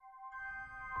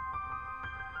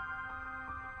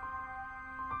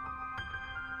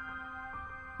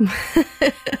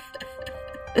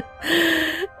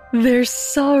Their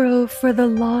sorrow for the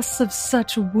loss of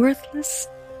such worthless,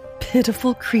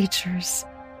 pitiful creatures.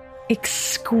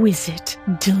 Exquisite,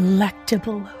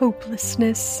 delectable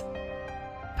hopelessness.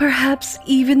 Perhaps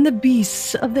even the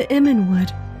beasts of the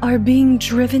Emmenwood are being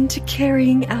driven to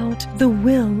carrying out the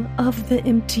will of the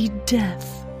empty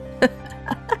death.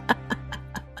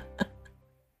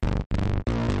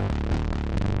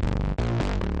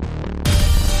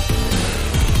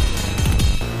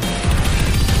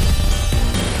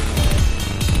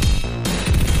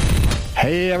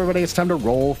 Hey everybody, it's time to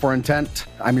roll for intent.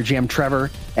 I'm your GM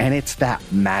Trevor, and it's that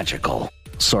magical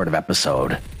sort of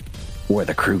episode where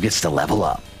the crew gets to level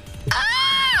up.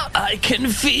 Ah! I can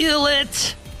feel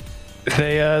it.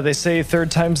 They say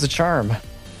third time's the charm.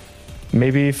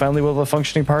 Maybe finally we'll have a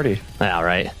functioning party. All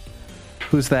right.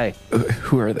 Who's they?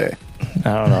 Who are they? I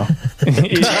don't know.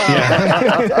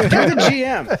 You're the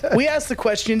GM. We ask the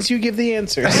questions, you give the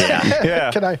answers. Yeah.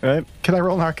 Can I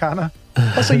roll an Arcana?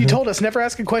 Also, you told us never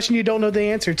ask a question you don't know the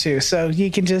answer to, so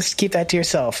you can just keep that to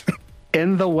yourself.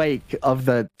 In the wake of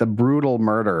the brutal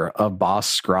murder of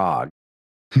Boss Scrog,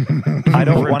 I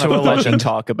don't want to let you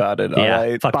talk about it. Yeah, all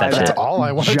right? fuck that That's shit. all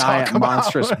I want to talk giant about.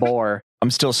 monstrous boar.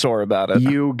 I'm still sore about it.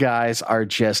 You guys are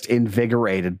just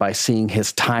invigorated by seeing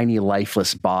his tiny,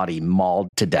 lifeless body mauled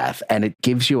to death, and it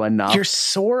gives you enough You're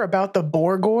sore about the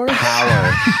Borgor?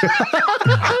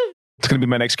 power. It's going to be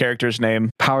my next character's name.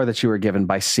 Power that you were given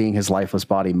by seeing his lifeless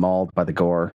body mauled by the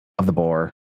gore of the boar.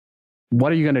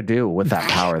 What are you going to do with that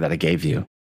power that it gave you?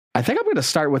 I think I'm going to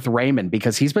start with Raymond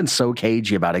because he's been so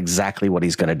cagey about exactly what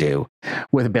he's going to do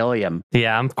with Billiam.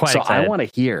 Yeah, I'm quite So excited. I want to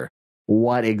hear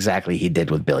what exactly he did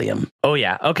with Billiam. Oh,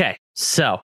 yeah. Okay.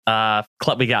 So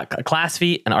we got a class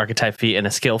feat, an archetype feat, and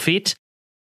a skill feat.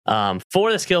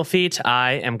 For the skill feat,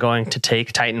 I am going to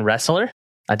take Titan Wrestler.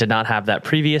 I did not have that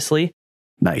previously.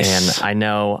 Nice. And I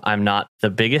know I'm not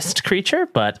the biggest creature,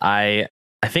 but I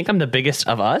think I'm the biggest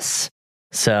of us.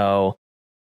 So,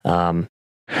 And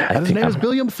his name is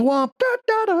Billiam Thwomp. Da,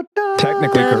 da, da, da.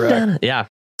 Technically correct. Yeah.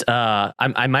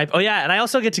 I might. Oh, yeah. And I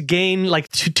also get to gain like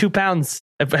 2 pounds.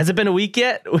 Has it been a week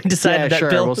yet? We decided Yeah, that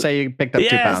sure. Bill. We'll say you picked up 2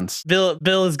 pounds.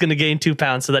 Bill is going to gain 2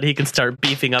 pounds so that he can start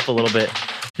beefing up a little bit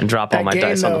and drop all That my gain,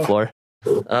 dice on the though. floor.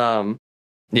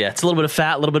 Yeah, it's a little bit of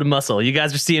fat, a little bit of muscle. You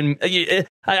guys are seeing.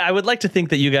 I would like to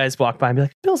think that you guys walk by and be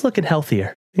like, Bill's looking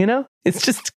healthier. You know, it's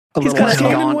just he's little got more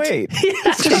a gaunt. weight. Yeah,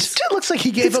 It still looks like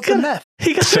he gave up the meth.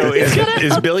 So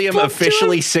is Billiam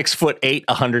officially 6'8",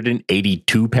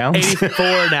 182 pounds?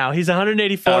 84 now. He's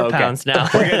 184 Oh, okay. pounds now.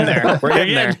 We're getting there. We're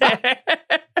getting there.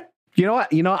 You know what?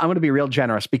 I'm going to be real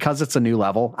generous because it's a new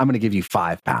level. I'm going to give you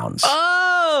 5 pounds.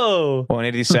 Oh,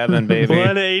 187, baby.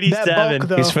 187. That bulk,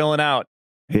 though. He's filling out.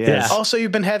 Yes. Also,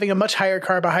 you've been having a much higher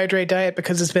carbohydrate diet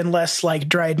because it's been less like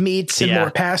dried meats and Yeah.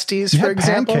 more pasties, You for had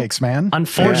example. pancakes, man.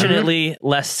 Unfortunately,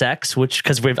 less sex, which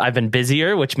because I've been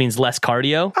busier, which means less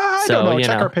cardio. I so don't know. you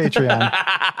Check know. our Patreon.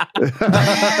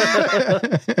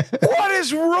 What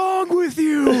is wrong with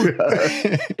you?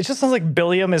 It just sounds like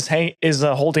Billiam is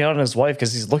holding out on his wife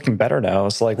because he's looking better now.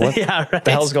 It's like, what Yeah, right.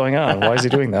 the hell's going on? Why is he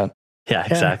doing that? Yeah,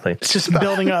 exactly. It's just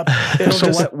building up. It'll So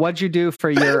just, what'd you do for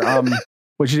your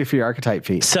what'd you do for your archetype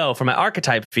feat? So for my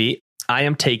archetype feat, I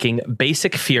am taking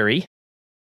Basic Fury,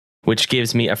 which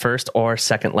gives me a first or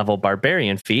second level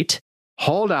barbarian feat.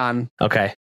 Hold on.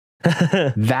 Okay.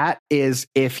 That is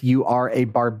if you are a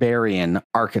barbarian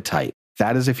archetype.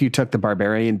 That is if you took the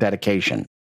barbarian dedication.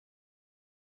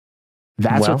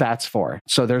 That's Well. what that's for.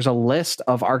 So there's a list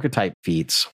of archetype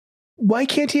feats. why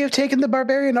can't he have taken the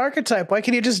barbarian archetype? Why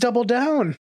can't he just double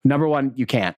down? Number 1, you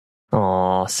can't.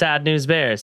 Oh, sad news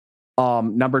bears.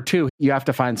 Number 2, you have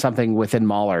to find something within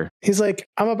Mauler. He's like,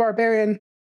 I'm a barbarian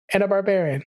and a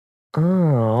barbarian.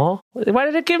 Oh, why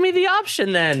did it give me the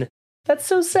option then? That's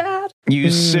so sad. You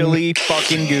silly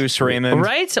fucking goose, Raymond.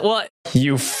 Right? Well,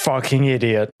 You fucking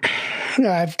idiot.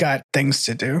 I've got things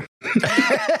to do.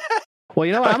 Well,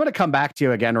 you know what? I'm going to come back to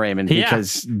you again, Raymond, Yeah.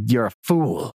 because you're a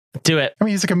fool. do it. I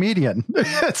mean, he's a comedian.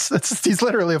 He's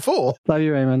literally a fool. Love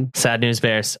you, Raymond. Sad news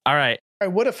bears. All right. I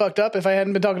would have fucked up if I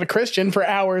hadn't been talking to Christian for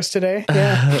hours today.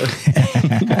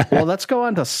 Yeah. Well, let's go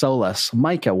on to Solus.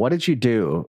 Micah, what did you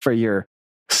do for your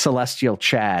celestial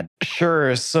Chad?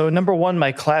 Sure. So number 1,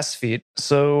 my class feat.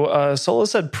 So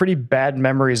Solus had pretty bad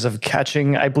memories of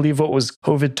catching, I believe, what was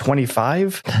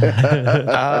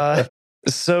COVID-25.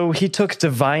 So he took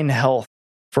Divine Health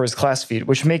for his class feat,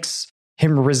 which makes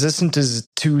him resistant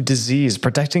to disease,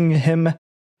 protecting him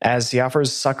as he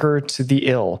offers succor to the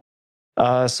ill.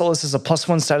 Solus has a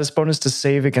 +1 status bonus to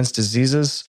save against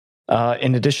diseases.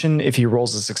 In addition, if he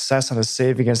rolls a success on a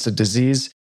save against a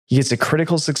disease, he gets a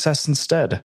critical success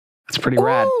instead. That's pretty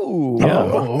rad. Ooh, Yeah.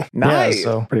 Oh, nice. Yeah,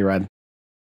 so Pretty rad. All right, Nice. so Pretty rad.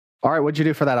 All right, what'd you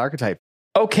do for that archetype?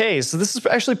 okay, so this is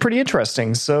actually pretty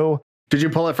interesting. So Did you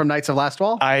pull it from Knights of Last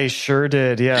Wall? I sure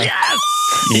did. Yeah. Yes.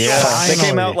 Yeah. That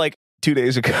came Finally. out like 2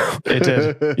 days ago. It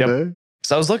did. Yep.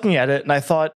 So I was looking at it and I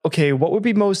thought, okay, what would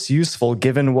be most useful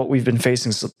given what we've been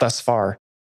facing thus far?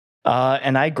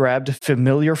 And I grabbed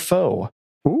Familiar Foe.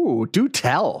 Ooh, do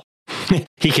tell.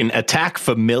 He can attack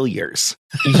familiars.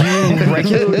 You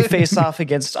regularly face off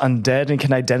against undead and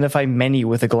can identify many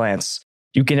with a glance.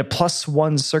 You gain a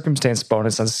 +1 circumstance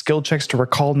bonus on skill checks to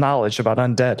recall knowledge about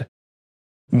undead.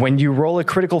 When you roll a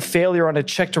critical failure on a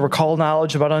check to recall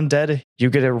knowledge about undead, you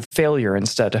get a failure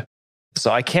instead.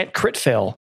 So I can't crit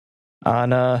fail on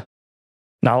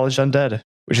knowledge undead,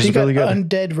 which so is you got really good.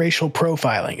 undead racial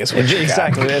profiling is what you got.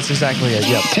 Exactly, that's exactly it.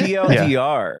 Yep.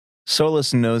 TLDR.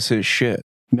 Solus knows his shit.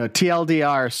 No,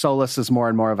 TLDR, Solus is more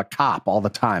and more of a cop all the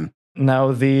time.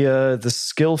 Now the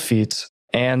skill feat,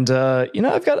 and I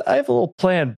have a little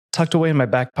plan tucked away in my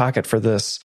back pocket for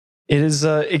this. It is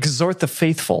Exhort the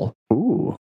Faithful.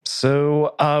 Ooh.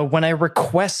 So when I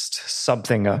request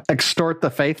something, Extort the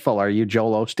Faithful. Are you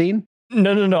Joel Osteen?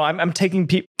 no, I'm taking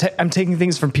I'm taking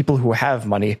things from people who have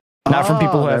money, not from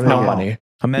people who have there no we go. money.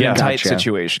 A men in tight Gotcha.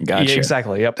 situation. Gotcha. Yeah,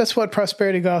 exactly. Yep. That's what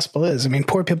prosperity gospel is. I mean,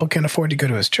 poor people can't afford to go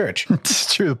to his church.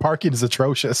 It's true. The parking is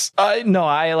atrocious. No,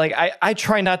 I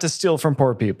try not to steal from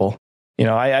poor people.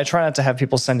 I try not to have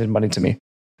people send in money to me.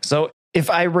 So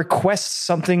if I request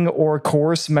something or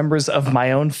coerce members of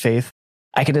my own faith,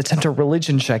 I can attempt a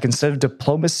religion check instead of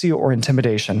diplomacy or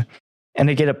intimidation,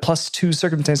 and I get a +2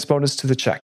 circumstance bonus to the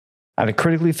check. On a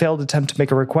critically failed attempt to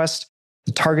make a request,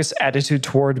 the target's attitude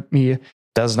toward me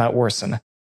does not worsen.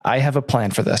 I have a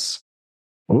plan for this.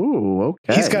 Ooh,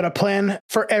 okay. He's got a plan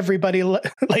for everybody,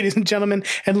 ladies and gentlemen,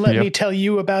 and let Yep. me tell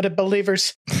you about it,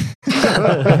 believers. For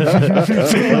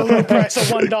the low price of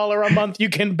 $1 a month, you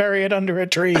can bury it under a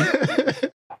tree.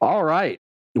 All right.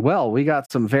 Well, we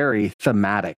got some very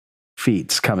thematic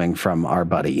feats coming from our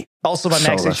buddy. Also, my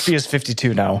max Solus. HP is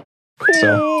 52 now.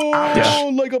 So,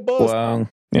 Oh, like a bus. Wow.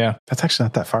 yeah. That's actually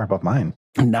not that far above mine.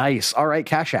 Nice. All right,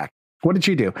 Kashak. What did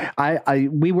you do?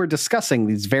 We were discussing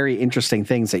these very interesting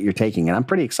things that you're taking, and I'm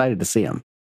pretty excited to see them.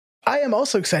 I am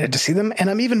also excited to see them, and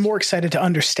I'm even more excited to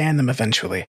understand them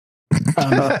eventually.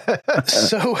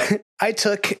 So I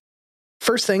took,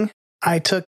 first thing I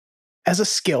took as a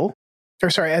skill,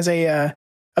 as a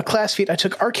class feat, I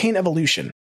took Arcane Evolution,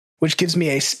 which gives me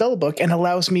a spell book and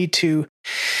allows me to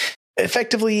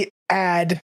effectively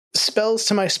add spells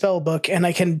to my spell book, and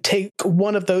I can take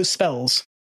one of those spells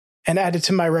and add it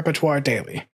to my repertoire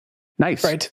daily. Nice.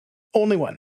 Right? Only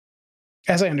one,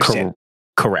 as I understand.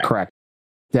 Correct. Correct.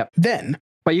 Then,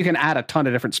 But you can add a ton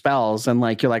of different spells, and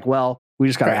you're like, well, we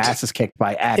just got our Right. asses kicked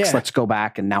by X. Yeah. Let's go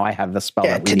back, and now I have the spell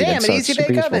that we today needed. I'm so an it's easy super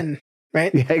bake useful. oven,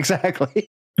 right? Yeah, exactly.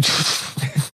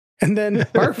 And then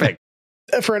Perfect.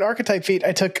 for an archetype feat,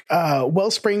 I took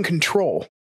Wellspring Control.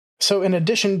 So in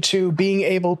addition to being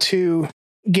able to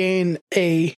gain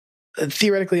a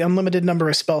theoretically unlimited number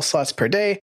of spell slots per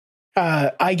day,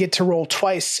 I get to roll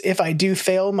twice. If I do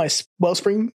fail my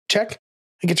Wellspring check,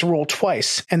 I get to roll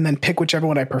twice and then pick whichever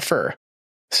one I prefer.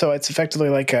 So it's effectively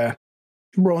like a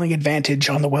rolling advantage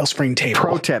on the Wellspring table.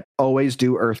 Pro tip, always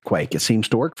do Earthquake. It seems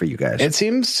to work for you guys. It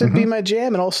seems to be my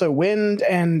jam, and also wind.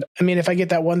 And I mean, if I get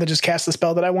that one that just casts the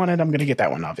spell that I wanted, I'm going to get that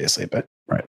one, obviously. But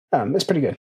Right. It's pretty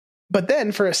good. But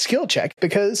then for a skill check,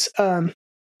 because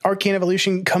Arcane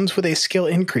Evolution comes with a skill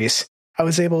increase, I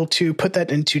was able to put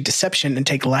that into Deception and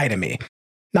take Lie to Me.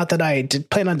 Not that I did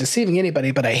plan on deceiving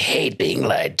anybody, but I hate being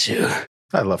lied to.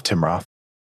 I love Tim Roth.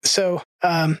 So,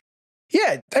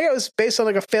 yeah, I think it was based on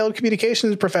like a failed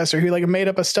communications professor who like made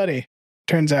up a study.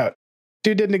 Turns out,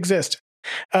 dude didn't exist.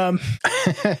 But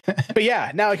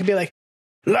yeah, now I can be like,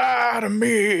 lie to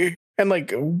me, and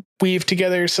like weave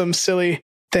together some silly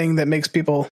thing that makes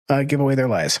people give away their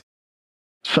lies.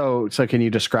 So can you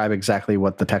describe exactly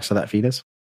what the text of that feat is?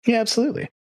 Yeah, absolutely.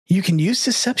 You can use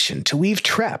deception to weave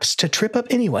traps to trip up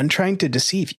anyone trying to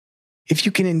deceive you. If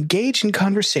you can engage in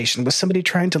conversation with somebody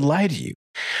trying to lie to you,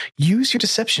 use your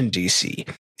deception DC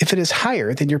if it is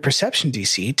higher than your perception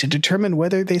DC to determine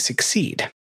whether they succeed.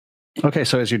 Okay,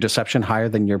 so is your deception higher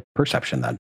than your perception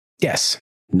then? Yes,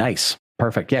 Nice.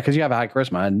 Perfect. Yeah, because you have a high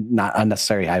charisma and not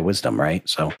unnecessary high wisdom, right?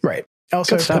 So right.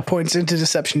 Also, Good I stuff. put points into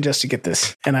deception just to get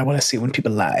this, and I want to see when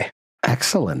people lie.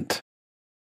 excellent.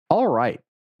 All right.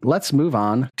 Let's move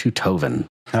on to Tovin.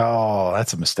 Oh,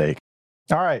 that's a mistake.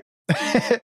 All right.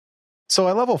 So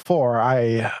at level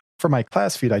 4, for my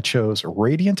class feat, I chose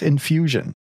Radiant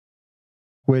Infusion,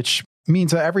 which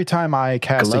means that every time I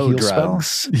cast Glow a heal drugs.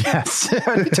 spell, yes,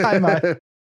 every time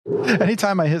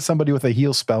Anytime I hit somebody with a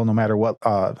heal spell, no matter what,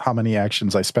 how many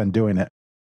actions I spend doing it,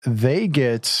 they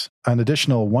get an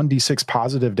additional 1d6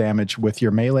 positive damage with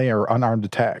your melee or unarmed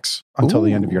attacks until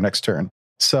the end of your next turn.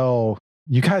 So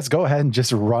you guys go ahead and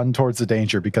just run towards the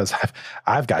danger because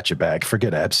I've got your back.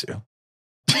 Forget Absu.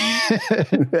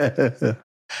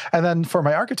 And then for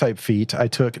my archetype feat, I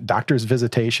took Doctor's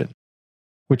Visitation,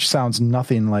 which sounds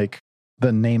nothing like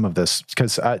the name of this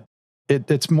because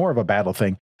it's more of a battle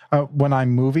thing. When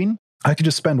I'm moving, I can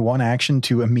just spend one action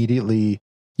to immediately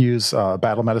use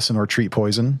battle medicine or treat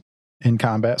poison in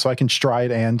combat. So I can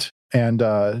stride and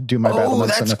do my battle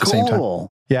medicine at the same time.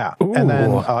 Yeah. Ooh. And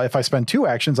then if I spend two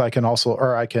actions, I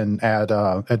can add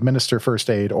administer first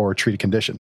aid or treat a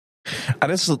condition. I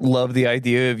just love the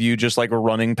idea of you just like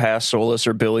running past Solus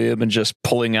or Billiam and just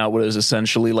pulling out what is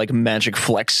essentially like magic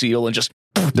flex seal and just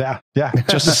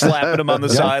just slapping him on the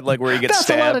side like where he gets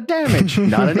stabbed. That's a lot of damage.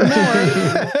 Not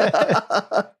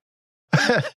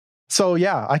anymore. So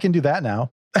yeah, I can do that now.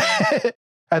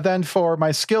 And then for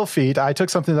my skill feat, I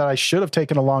took something that I should have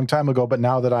taken a long time ago, but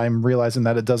now that I'm realizing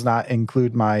that it does not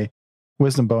include my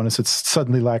wisdom bonus, it's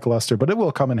suddenly lackluster, but it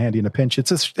will come in handy in a pinch.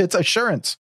 It's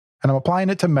assurance. And I'm applying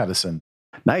it to medicine.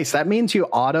 Nice. That means you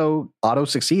auto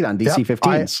succeed on DC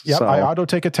 15s. I auto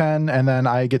take a 10, and then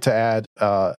I get to add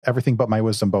everything but my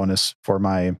wisdom bonus for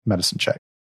my medicine check,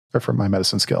 or for my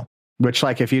medicine skill. Which,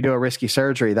 like, if you do a risky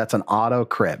surgery, that's an auto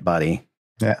crit, buddy.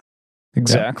 Yeah.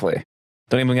 Exactly. Yeah.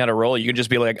 Don't even got to roll. You can just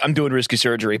be like, I'm doing risky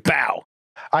surgery. Bow.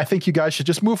 I think you guys should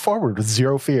just move forward with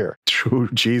zero fear. True,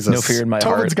 Jesus. No fear in my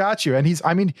heart. Tovin's got you, and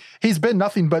he's been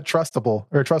nothing but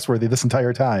trustworthy this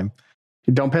entire time.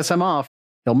 Don't piss him off.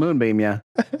 He'll moonbeam you.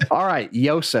 All right,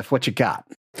 Yosef, what you got?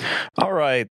 All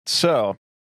right. So,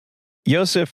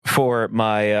 Yosef, for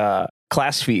my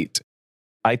class feat,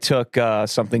 I took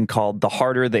something called The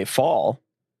Harder They Fall.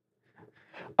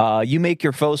 You make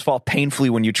your foes fall painfully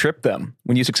when you trip them.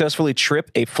 When you successfully trip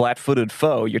a flat-footed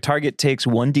foe, your target takes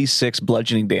 1d6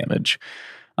 bludgeoning damage.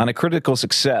 On a critical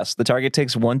success, the target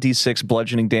takes 1d6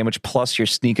 bludgeoning damage plus your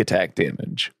sneak attack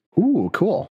damage. Ooh,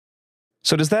 cool.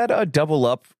 So does that double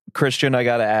up, Christian? I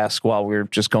got to ask while we're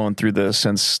just going through this,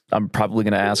 since I'm probably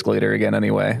going to ask later again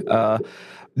anyway.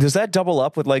 Does that double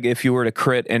up with, like, if you were to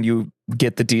crit and you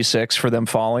get the d6 for them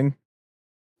falling?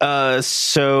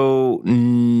 So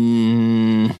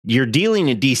you're dealing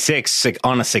a d6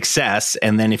 on a success,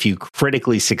 and then if you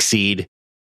critically succeed,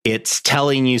 it's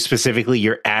telling you specifically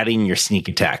you're adding your sneak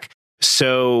attack.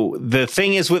 So the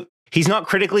thing is, he's not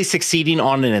critically succeeding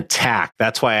on an attack.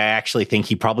 That's why I actually think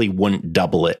he probably wouldn't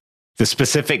double it. The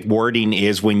specific wording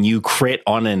is when you crit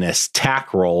on an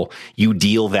attack roll, you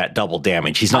deal that double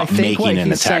damage. He's not making an attack roll. I think what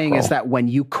he's saying is that when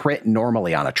you crit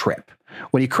normally on a trip,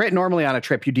 you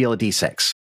deal a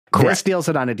d6. Correct. This deals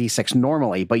it on a d6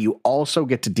 normally, but you also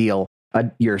get to deal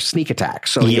your sneak attack.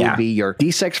 So it would be your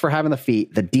d6 for having the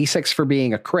feat, the d6 for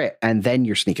being a crit, and then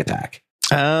your sneak attack.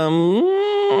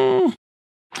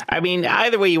 I mean,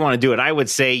 either way you want to do it, I would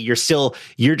say you're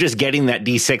just getting that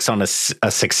D6 on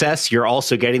a success. You're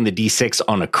also getting the D6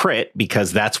 on a crit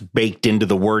because that's baked into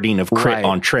the wording of crit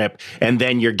on trip. And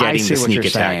then you're getting the sneak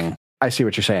attack. I see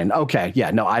what you're saying. Okay. Yeah.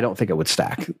 No, I don't think it would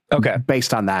stack. Okay.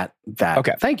 Based on that.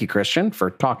 Okay. Thank you, Christian, for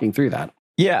talking through that.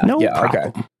 Yeah. No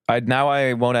problem. Okay. Now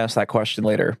I won't ask that question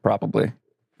later, probably.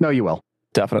 No, you will.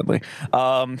 Definitely.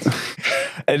 And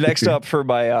next up for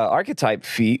my archetype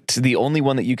feat, the only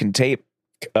one that you can tape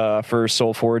for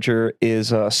Soul Forger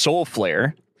is Soul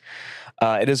Flare.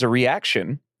 It is a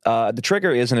reaction. The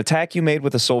trigger is an attack you made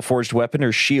with a Soul Forged weapon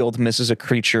or shield misses a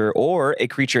creature, or a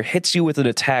creature hits you with an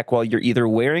attack while you're either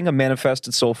wearing a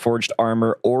manifested Soul Forged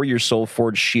armor or your Soul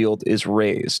Forged shield is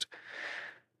raised.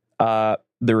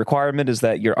 The requirement is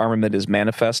that your armament is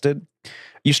manifested.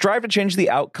 You strive to change the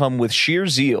outcome with sheer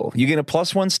zeal. You gain a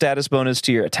 +1 status bonus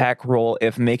to your attack roll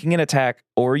if making an attack,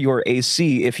 or your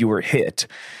AC if you were hit.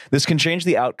 This can change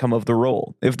the outcome of the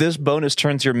roll. If this bonus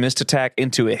turns your missed attack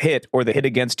into a hit, or the hit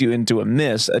against you into a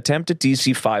miss, attempt a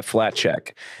DC 5 flat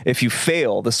check. If you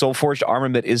fail, the Soul Forged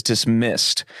armament is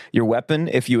dismissed. Your weapon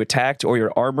if you attacked, or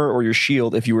your armor or your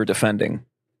shield if you were defending.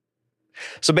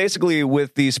 So basically,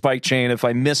 with the spike chain, if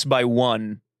I miss by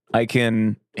 1, I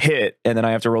can hit, and then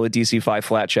I have to roll a DC 5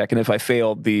 flat check, and if I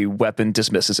fail, the weapon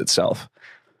dismisses itself.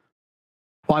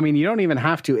 Well, I mean, you don't even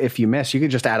have to if you miss. You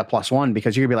could just add a +1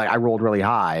 because you could be like, I rolled really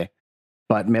high,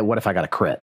 but what if I got a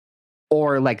crit?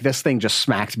 Or like this thing just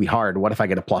smacked me hard. What if I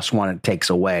get a +1 and it takes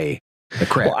away the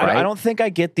crit, well, right? I don't think I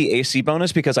get the AC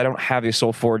bonus because I don't have a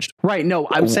Soul Forged. Right, no,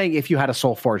 I'm saying if you had a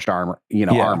Soul Forged armor,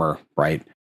 armor, right?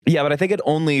 Yeah, but I think it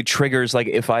only triggers like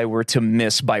if I were to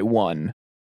miss by 1.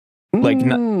 Like,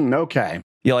 okay.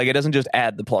 Yeah, like it doesn't just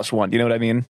add the +1. You know what I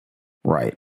mean?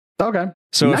 Right. Okay.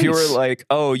 So if you were Nice. like,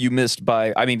 oh, you missed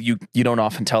by, I mean, you don't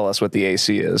often tell us what the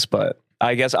AC is, but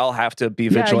I guess I'll have to be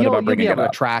vigilant about you'll bringing be it able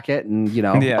up. to track it, and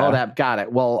Yeah. oh, that got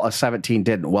it. Well, a 17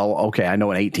 didn't. Well, okay, I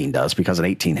know an 18 does because an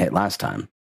 18 hit last time.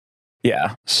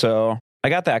 Yeah. So I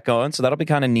got that going. So that'll be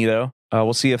kind of neato.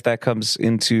 We'll see if that comes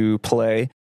into play.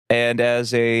 And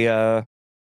as a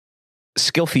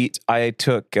skill feat, I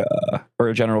took, or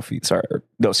a general feat, sorry,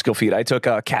 no, skill feat, I took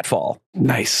Catfall.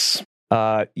 Nice.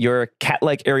 Your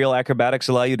cat-like aerial acrobatics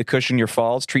allow you to cushion your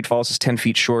falls. Treat falls as 10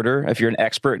 feet shorter. If you're an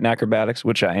expert in acrobatics,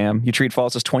 which I am, you treat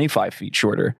falls as 25 feet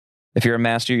shorter. If you're a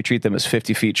master, you treat them as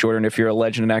 50 feet shorter. And if you're a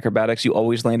legend in acrobatics, you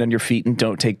always land on your feet and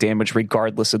don't take damage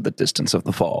regardless of the distance of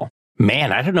the fall.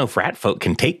 Man, I don't know if rat folk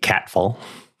can take catfall.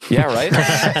 Yeah, right?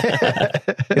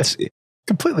 It's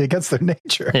Completely against their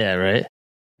nature. Yeah, right.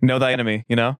 know thy enemy,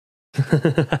 in a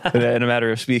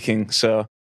matter of speaking. So,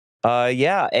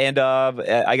 yeah. And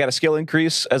I got a skill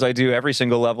increase as I do every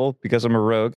single level because I'm a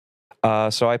rogue.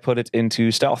 So I put it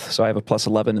into stealth. So I have a plus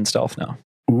 11 in stealth now.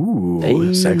 Ooh,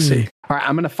 Hey. sexy. All right,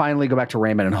 I'm going to finally go back to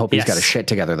Raymond and hope he's Yes. got his shit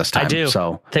together this time. I do.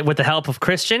 So, With the help of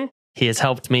Christian, he has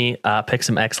helped me pick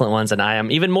some excellent ones, and I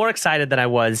am even more excited than I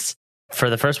was for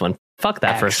the first one. Fuck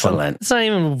that first one. Excellent.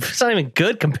 It's not even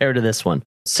good compared to this one.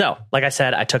 So, like I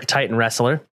said, I took a Titan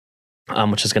Wrestler,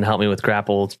 which is going to help me with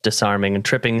grapple, disarming, and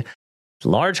tripping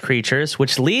large creatures,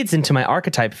 which leads into my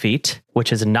archetype feat,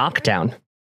 which is knockdown.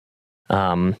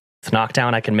 With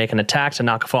knockdown, I can make an attack to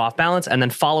knock a foe off balance and then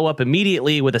follow up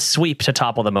immediately with a sweep to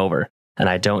topple them over. And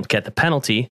I don't get the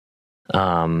penalty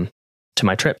to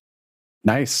my trip.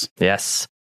 nice. Yes.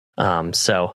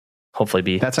 So hopefully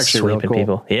be That's actually real sweeping cool.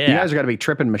 people. Yeah. You guys are going to be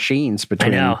tripping machines I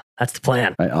between. know. That's the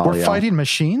plan. Oh, We're yeah. fighting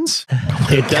machines?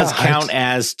 It does God. count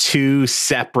as two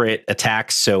separate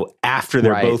attacks. So after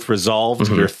they're Right. both resolved,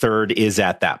 Mhm. your third is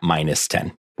at that minus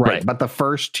 10. Right. Right. But the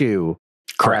first two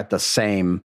are at the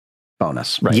same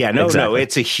bonus. Right, Yeah, no, exactly.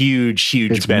 it's a huge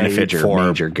It's benefit for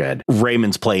major good.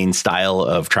 Raymond's playing style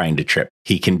of trying to trip.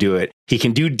 He can do it. He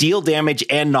can do deal damage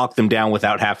and knock them down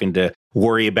without having to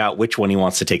worry about which one he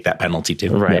wants to take that penalty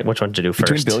to. Right. Which one to do Between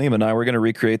first? Billiam and I, we're going to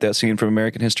recreate that scene from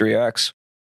American History X.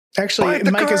 Actually, Fight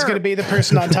the Mike is car. going to be the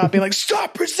person on top being like,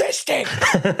 stop resisting.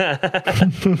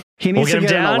 He We'll needs get to him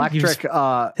get an down.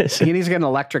 electric. He needs to get an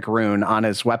electric rune on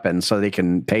his weapon so they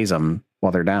can tase them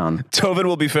while they're down. Tovin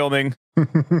will be filming.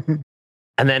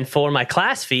 And then for my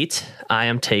class feat, I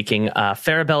am taking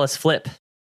Farabella's Flip.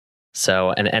 So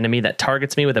an enemy that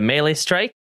targets me with a melee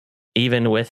strike,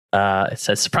 even with, it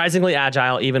says surprisingly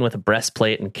agile, even with a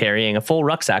breastplate and carrying a full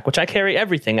rucksack, which I carry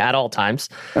everything at all times.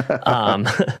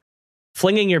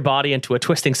 Flinging your body into a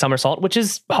twisting somersault, which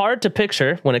is hard to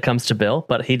picture when it comes to Bill,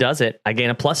 but he does it. I gain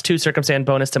a +2 circumstance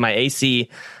bonus to my AC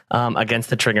against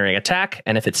the triggering attack.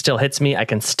 And if it still hits me, I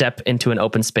can step into an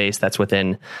open space that's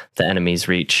within the enemy's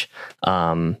reach.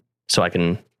 So I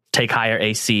can take higher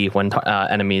AC when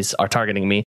enemies are targeting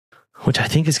me, which I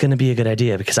think is going to be a good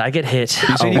idea because I get hit.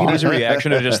 You saying a you can lot. use a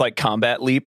reaction to just like combat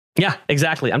leap? Yeah,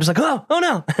 exactly. I'm just like, oh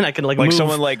no. And I can like move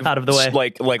someone like out of the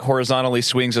way. like horizontally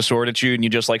swings a sword at you and you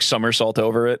just like somersault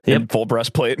over it Yep. in full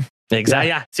breastplate. Exactly.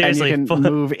 Yeah, seriously. And you can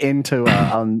move into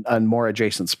a more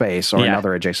adjacent space or Yeah.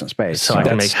 another adjacent space. So I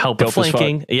can That's make help with dope as fuck.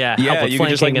 flanking. Yeah, help Yeah, with you can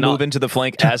just like flanking and move into the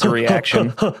flank as a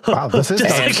reaction. Wow, this is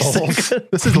Just Dark like- Souls.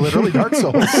 This is literally Dark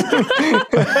Souls. I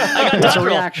got it's dodge a roll.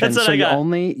 reaction, That's what so I you got.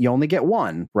 only get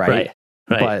one, right? Right.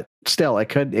 But still, it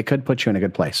could put you in a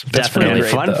good place. Definitely.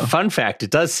 pretty great, though. Fun fact, it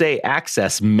does say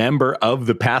access member of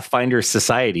the Pathfinder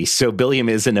Society. So Billiam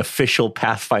is an official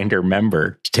Pathfinder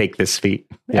member to take this feat.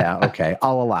 Yeah, okay,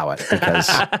 I'll allow it because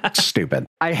it's stupid.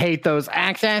 I hate those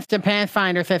access to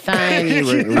Pathfinder Society.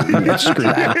 Screw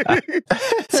that.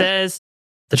 It says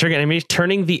the trigger enemy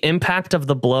turning the impact of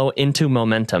the blow into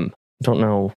momentum. Don't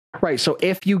know. Right. So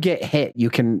if you get hit, you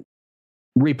can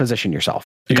reposition yourself.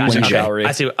 Gotcha. using Okay. Showery.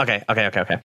 I see. Okay.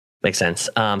 Makes sense.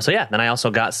 So yeah, then I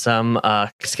also got some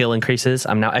skill increases.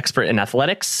 I'm now expert in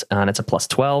athletics, and it's a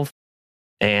 +12.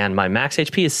 And my max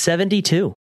HP is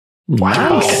 72.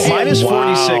 Nice. Mine is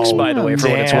 46, by the way, for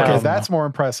what it's Damn. Okay, worth. that's more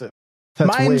impressive.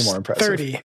 That's Mine's way more impressive.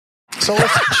 30.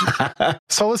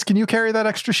 Solus, can you carry that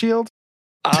extra shield?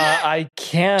 I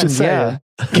can. Just Yeah. saying.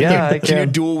 Yeah, I Can you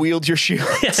can. dual wield your shield?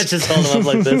 Yeah, just hold them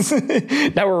up like this.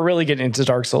 Now we're really getting into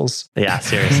Dark Souls. Yeah,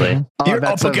 seriously. You're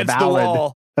that's up a against valid, the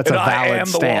wall. That's a and I valid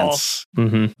am the wall. stance.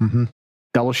 Mm-hmm.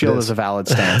 Double shield It is. is a valid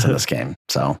stance in this game.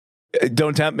 So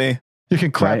Don't tempt me. You can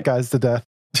clap Right. guys to death.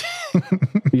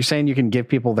 you're saying you can give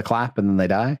people the clap and then they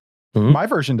die? My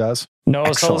version does. No,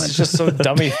 Solus Excellent. is just so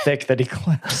dummy thick that he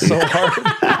claps so hard.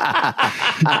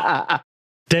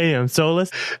 Damn,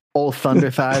 Solus. Old Thunder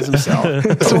Thighs himself.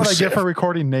 That's what I get for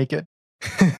recording naked.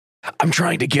 I'm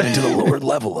trying to get into the lower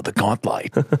level of the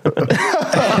gauntlet.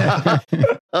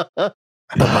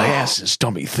 But my ass is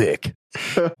tummy thick.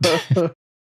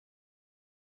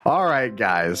 All right,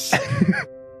 guys.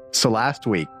 So last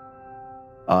week,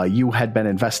 you had been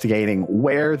investigating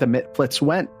where the Mitflits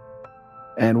went.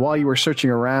 And while you were searching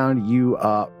around, you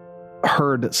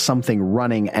heard something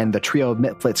running, and the trio of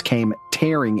Mitflits came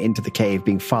tearing into the cave,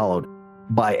 being followed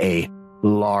by a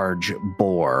large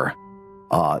boar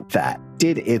that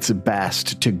did its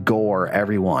best to gore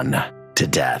everyone to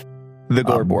death. The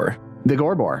gore boar. The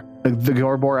gore boar. The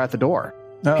gore boar at the door.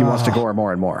 He wants to gore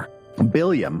more and more.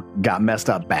 Billiam got messed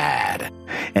up bad.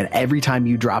 And every time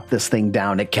you dropped this thing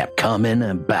down, it kept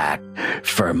coming back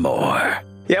for more.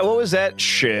 Yeah, what was that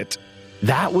shit?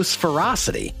 That was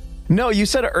ferocity. No, you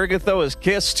said Urgathoa's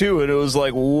kiss too, and it was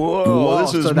like, whoa,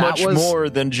 this is so much more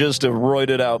than just a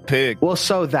roided out pig. Well,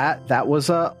 so that was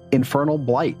a infernal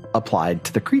blight applied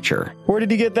to the creature. Where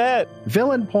did he get that?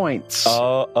 Villain points.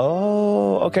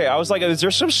 Okay. I was like, is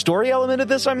there some story element of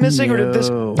this I'm missing, or did this?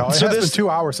 No, it has been 2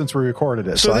 hours since we recorded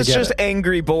it. So this just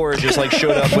angry boar just like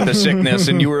showed up with a sickness,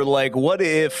 and you were like, what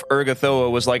if Urgathoa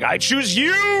was like, I choose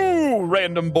you,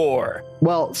 random boar?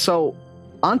 Well, so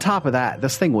on top of that,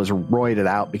 this thing was roided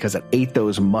out because it ate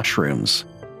those mushrooms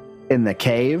in the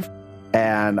cave,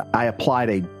 and I applied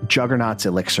a Juggernaut's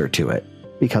elixir to it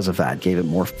because of that. Gave it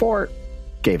more fort,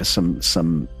 gave us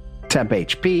some temp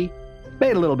HP, made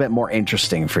it a little bit more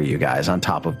interesting for you guys on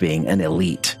top of being an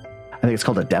elite. I think it's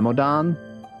called a Demodon.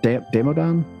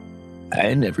 Demodon?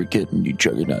 I never get any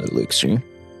Juggernaut elixir.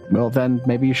 Well, then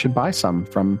maybe you should buy some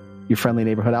from your friendly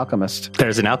neighborhood alchemist.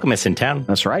 There's an alchemist in town.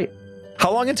 That's right.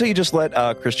 How long until you just let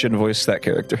Christian voice that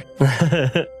character?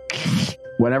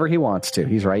 Whenever he wants to.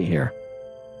 He's right here.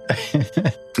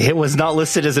 It was not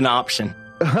listed as an option.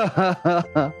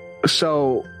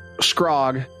 So,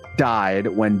 Scrog died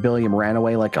when Billiam ran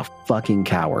away like a fucking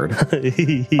coward.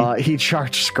 He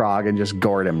charged Scrog and just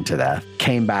gored him to death.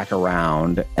 Came back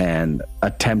around and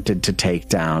attempted to take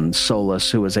down Solus,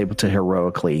 who was able to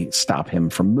heroically stop him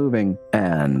from moving.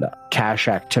 And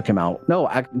Kashak took him out. No,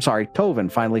 I'm sorry.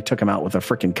 Tovin finally took him out with a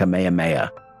freaking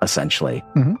Kamehameha, essentially.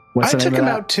 Mm-hmm. What's I the took name him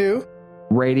of that? out too.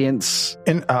 Radiance.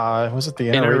 Was it the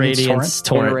Inner Radiance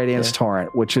Torrent? Inner Radiance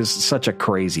Torrent, which is such a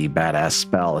crazy badass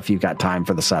spell if you've got time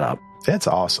for the setup. It's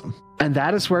awesome. And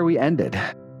that is where we ended,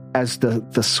 as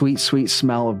the sweet, sweet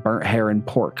smell of burnt hair and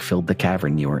pork filled the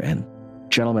cavern you were in.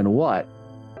 Gentlemen, what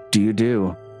do you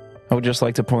do? I would just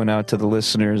like to point out to the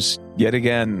listeners, yet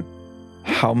again,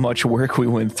 how much work we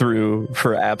went through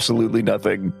for absolutely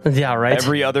nothing. Yeah, right.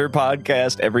 Every other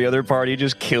podcast, every other party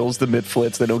just kills the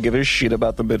Mitflits. They don't give a shit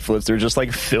about the Mitflits. They're just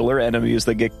like filler enemies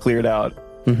that get cleared out.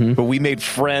 Mm-hmm. But we made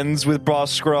friends with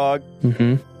Boss Scrog.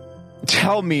 Mm-hmm.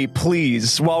 Tell me,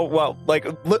 please, well, like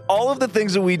look, all of the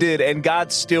things that we did, and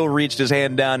God still reached his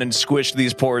hand down and squished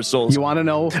these poor souls. You want to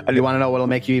know? You want to know what'll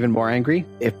make you even more angry?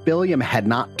 If Billiam had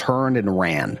not turned and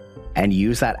ran and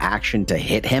used that action to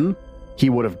hit him, he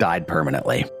would have died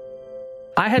permanently.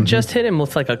 I had just hit him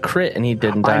with like a crit, and he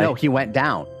didn't die. I know, he went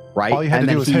down, right? All you had and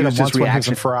to do then was he hit him used once his when he was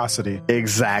reaction. in ferocity.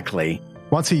 Exactly.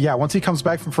 Once he comes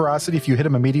back from ferocity, if you hit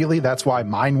him immediately, that's why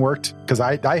mine worked. Because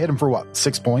I hit him for what,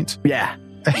 6 points? Yeah.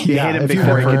 You Yeah, hit him if you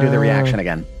before he hit him could do for- the reaction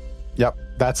again. Yep,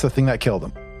 that's the thing that killed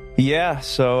him. Yeah,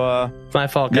 so My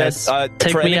fault, guys. yes,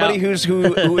 Take for me anybody out.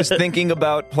 who is thinking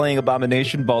about playing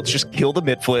Abomination Vaults, just kill the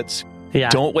Mitflits. Yeah.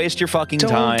 Don't waste your fucking Don't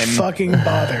time. fucking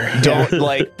bother. Don't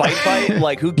like bite.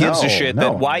 Like who gives No, a shit? no.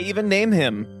 That why even name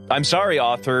him? I'm sorry,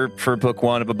 author for book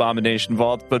 1 of Abomination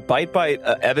Vault, but Bite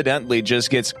evidently just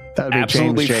gets That would be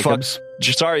absolutely James Jacobs.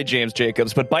 fucked. Sorry, James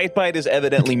Jacobs, but Bite is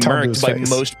evidently Tell him to murked his by face.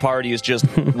 most parties. Just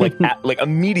like like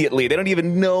immediately, they don't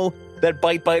even know that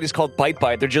Bite is called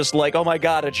Bite. They're just like, oh my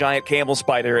god, a giant camel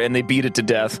spider, and they beat it to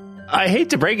death. I hate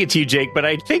to break it to you, Jake, but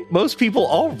I think most people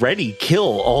already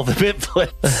kill all the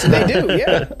Mitflits. They do,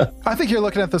 yeah. I think you're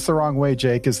looking at this the wrong way,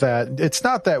 Jake, is that it's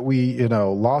not that we,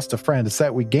 lost a friend. It's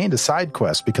that we gained a side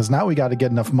quest because now we got to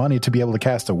get enough money to be able to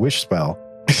cast a wish spell.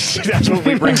 That's what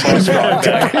we bring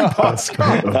Boss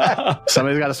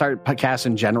Somebody's got to start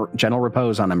casting gentle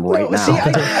repose on him right Well, now. see,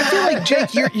 I feel like,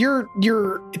 Jake,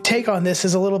 your take on this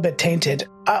is a little bit tainted.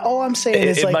 All I'm saying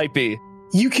is, It like, might be.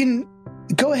 you can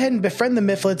go ahead and befriend the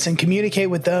Mitflits and communicate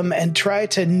with them and try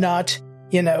to not,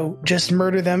 just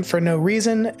murder them for no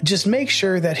reason. Just make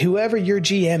sure that whoever your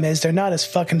GM is, they're not as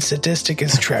fucking sadistic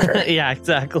as Trevor. Yeah,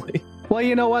 exactly. Well,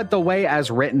 you know what? The way as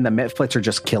written, the Mitflits are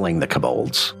just killing the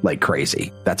kobolds like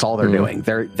crazy. That's all they're doing.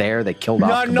 They're there. They killed off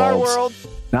Not in kobolds. our world.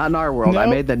 Not in our world. I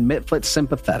Nope. made the Mitflits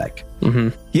sympathetic. Mm-hmm.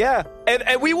 Yeah,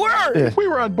 and we were. We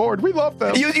were on board. We loved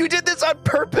them. You did this on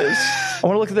purpose. I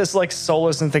want to look at this like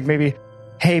Solus and think maybe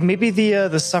hey, maybe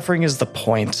the suffering is the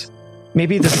point.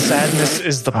 Maybe the sadness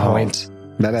is the point.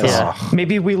 That is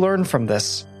Maybe we learn from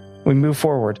this. We move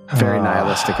forward. very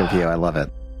nihilistic of you. I love it.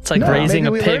 It's like raising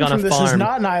a maybe we pig learned on a from this is farm.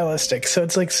 not nihilistic. So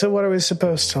it's like, so what are we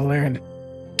supposed to learn?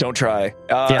 Don't try.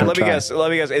 Yeah. Let me guess.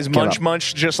 Is Give Munch up.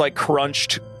 Munch just like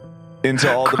crunched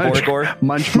into all the Borgor?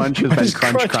 Munch Munch has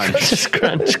been crunch. Just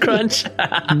crunch, crunch.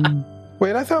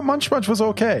 Wait, I thought Munch Munch was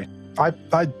okay.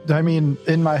 I mean,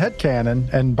 in my head canon,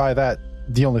 and by that,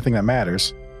 the only thing that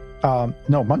matters.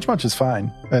 No, Munch Munch is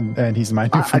fine, and he's my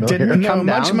new familiar. didn't- No, Come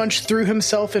Munch down. Munch threw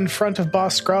himself in front of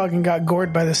Boss Scrog and got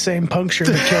gored by the same puncture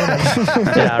that killed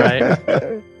him. Yeah,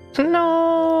 right.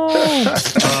 No.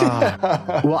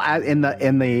 Well, in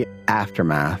the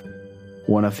aftermath,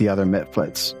 one of the other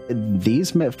Mitflits.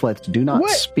 These Mitflits do not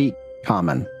What? speak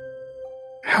common.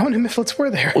 How many Mitflits were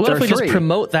there? What There if we are just three.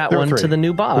 promote that There are one to three. the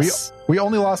new boss? We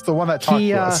only lost the one that talked He,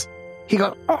 to us. He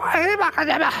goes,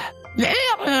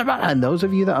 and those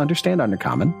of you that understand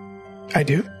Undercommon, I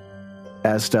do.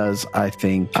 as does I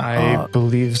think I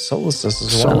believe Solus does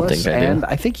as well. don't Solus, think I do. and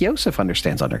I think Yosef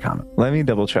understands Undercommon. Let me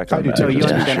double check I on do that. too. No, you Yeah.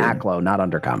 understand Aklo, not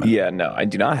Undercommon. Yeah, no, I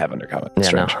do not have Undercommon. Yeah,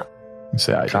 Strange. no.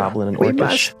 Say I do. Goblin and We Orcish.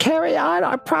 must carry on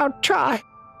our proud try.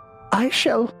 I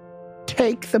shall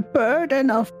take the burden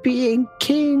of being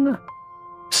king.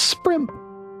 Sprimp.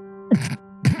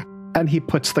 And he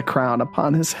puts the crown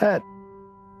upon his head.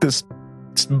 This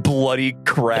bloody,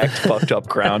 cracked, fucked up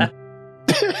crown.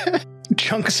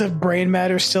 Chunks of brain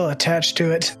matter still attached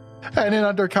to it. And in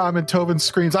Undercommon, Tobin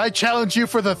screams, "I challenge you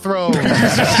for the throne!"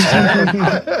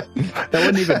 That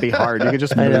wouldn't even be hard. You could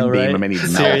just I know, moonbeam right? him and he'd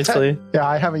melt. Seriously. Yeah,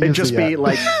 I haven't It'd used just it be yet.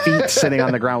 like feet sitting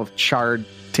on the ground with charred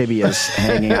tibias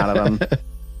hanging out of them.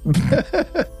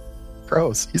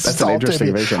 Gross. He's That's just an all interesting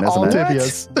tibia- vision, all isn't it?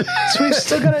 tibias. So we've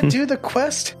still got to do the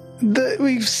quest.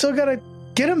 We've still got to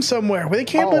get him somewhere. They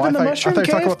can't live in the I mushroom thought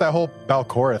you were talking cave. about that whole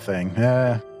Balcora thing.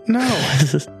 Yeah. No,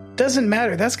 doesn't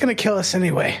matter. That's going to kill us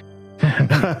anyway.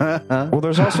 Well,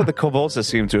 there's also the kobolds that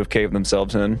seem to have caved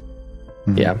themselves in.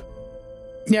 Yeah.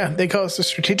 Yeah, they call us the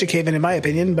strategic haven, in my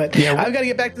opinion. But I've got to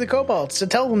get back to the kobolds to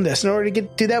tell them this. In order to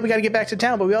do that, we got to get back to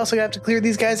town. But we also have to clear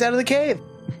these guys out of the cave.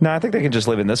 No, I think they can just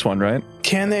live in this one, right?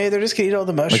 Can they? They're just going to eat all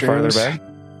the Like farther mushrooms. back.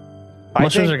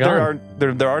 Mushrooms I are think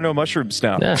gone. there are no mushrooms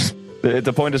now. Yeah.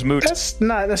 The point is moot. That's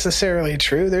not necessarily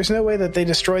true. There's no way that they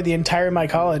destroyed the entire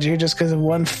mycology just because of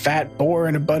one fat boar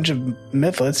and a bunch of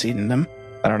Mithlets eating them.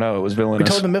 I don't know. It was We villainous.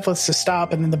 told the Mithlets to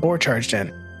stop, and then the boar charged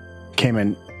in. Came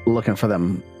in looking for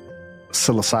them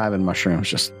psilocybin mushrooms.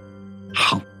 Just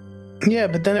Yeah,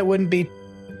 but then it wouldn't be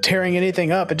tearing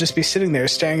anything up. It'd just be sitting there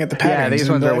staring at the patterns. these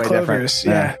and ones are the way clovers.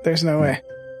 different. Yeah, there's no way.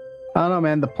 I don't know,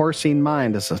 man. The porcine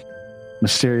mind is a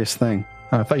mysterious thing.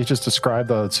 I thought you just described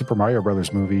the Super Mario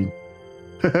Brothers movie.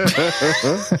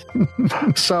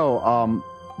 So,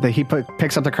 he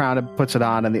picks up the crown and puts it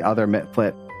on, and the other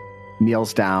Mitflit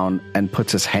kneels down and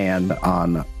puts his hand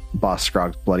on Boss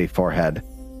Scrog's bloody forehead,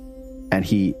 and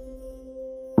he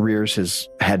rears his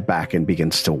head back and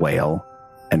begins to wail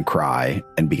and cry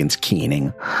and begins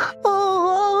keening.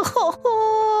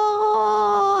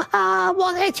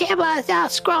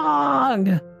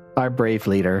 Our brave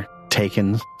leader,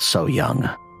 taken so young.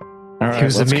 All right, He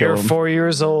was a let's mere kill him. 4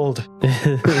 years old.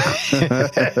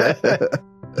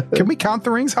 Can we count the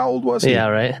rings? How old was he? Yeah,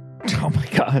 right. Oh my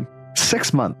god.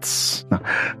 6 months. It's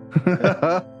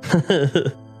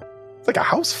like a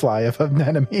housefly of an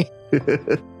enemy.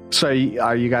 So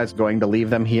are you guys going to leave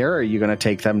them here, or are you going to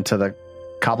take them to the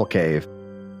Cobble Cave?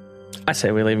 I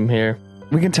say we leave him here.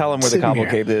 We can tell them where the Sitting Cobble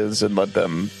here. Cave is and let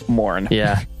them mourn.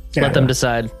 Yeah. Yeah. Let them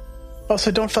decide.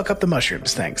 Also, don't fuck up the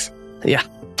mushrooms. Thanks.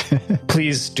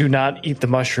 Please do not eat the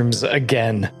mushrooms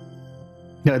again.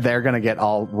 You know, they're going to get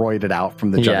all roided out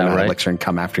from the Yeah, Juggernaut right. elixir and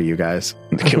come after you guys.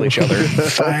 Kill each other.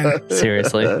 Fine.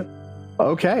 Seriously.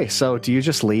 Okay, so do you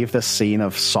just leave this scene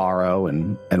of sorrow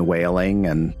and wailing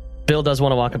and Bill does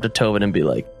want to walk up to Tobin and be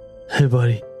like, "Hey,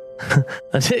 buddy."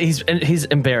 he's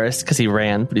embarrassed because he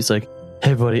ran, but he's like,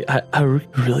 "Hey, buddy, I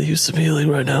really use some healing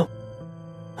right now.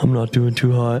 I'm not doing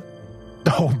too hot."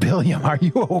 Oh, Billiam, are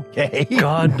you okay?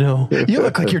 God, no. You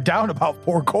look like you're down about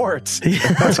 4 quarts.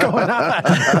 What's going on?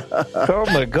 Oh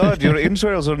my god, your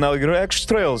entrails are now your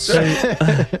extrails.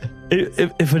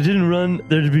 If I didn't run,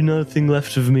 there'd be nothing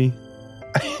left of me.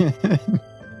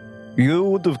 You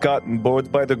would have gotten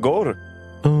bored by the gore.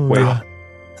 Oh, Wait. yeah.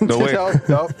 No, wait.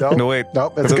 Nope. No, wait.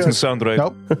 Nope, That that's doesn't good. sound right.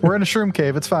 Nope, we're in a shroom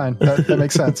cave. It's fine. That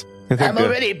makes sense. I think I'm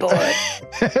already bored.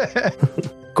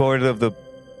 gored of the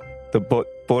boar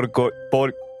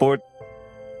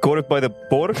gored by the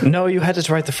boar. No, you had it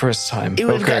right the first time. You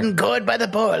would have Okay. gotten gored by the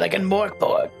boar, like in Mork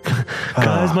boar.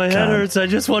 Guys, my head God. hurts. I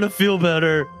just want to feel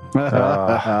better.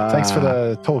 Thanks for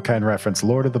the Tolkien reference,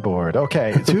 Lord of the Board.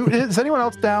 Okay, is anyone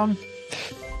else down?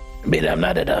 I mean, I'm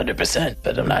not at 100%,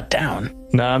 but I'm not down.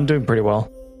 No, I'm doing pretty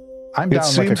well. I'm down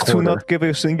like a quarter. give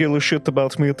a singular shit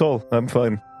about me at all. I'm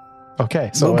fine. Okay,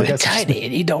 so Move I it guess tiny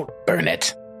and you don't burn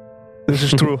it. This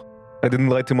is true. I didn't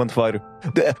light him on fire.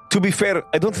 To be fair,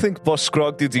 I don't think Boss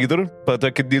Scrog did either, but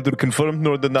I can neither confirm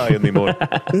nor deny anymore.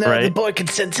 No, Right. the boy can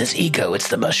sense his ego. It's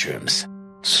the mushrooms.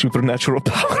 Supernatural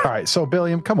power. All right, so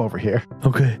Billiam, come over here.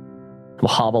 Okay. I'll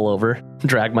hobble over,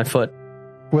 drag my foot.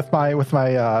 With my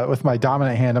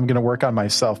dominant hand, I'm going to work on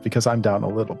myself because I'm down a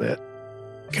little bit.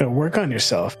 Gotta work on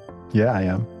yourself. Yeah, I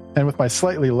am. And with my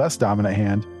slightly less dominant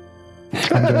hand,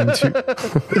 I'm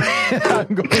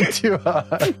going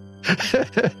to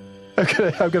I'm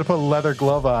going to put a leather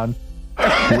glove on.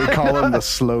 We call him the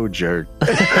slow jerk.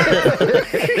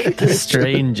 The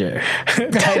stranger.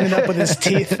 Tighten up with his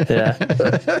teeth. Yeah.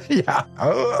 Yeah.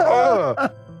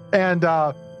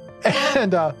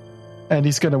 And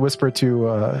he's going to whisper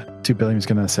to Billy. He's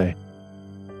going to say,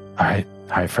 all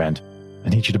right, friend. I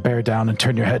need you to bear down and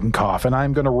turn your head and cough. And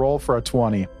I'm going to roll for a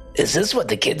 20. Is this what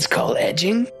the kids call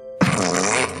edging?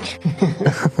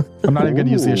 I'm not even going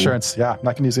to use the insurance. Yeah, I'm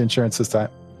not going to use the insurance this time.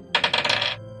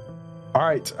 All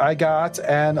right, I got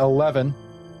an 11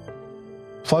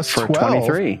 plus For 12.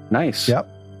 23. Nice. Yep.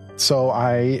 So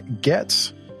I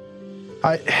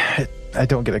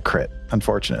don't get a crit,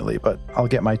 unfortunately, but I'll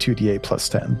get my 2d8 plus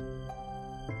 10.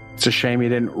 It's a shame you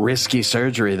didn't risky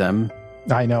surgery them.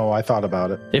 I know, I thought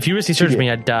about it. If you risky surgery me,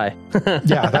 I'd die.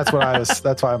 Yeah, that's why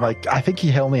I'm like, I think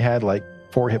he only had like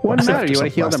 4 hit points. Wouldn't matter. left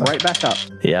or You would have something healed him last right time.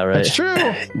 back up. Yeah, right. That's true.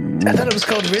 I thought it was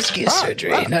called risky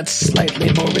surgery, not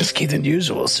slightly more risky than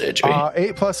usual surgery.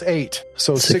 8 plus 8,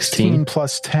 so 16 16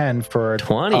 plus 10 for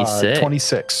 26.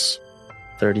 26.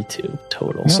 32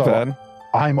 total. So bad.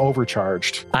 I'm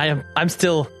overcharged. I'm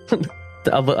still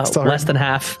Still less than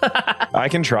half. I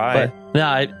can try. But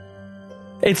no,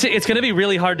 it's going to be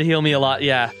really hard to heal me a lot.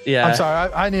 Yeah. I'm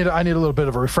sorry. I need a little bit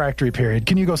of a refractory period.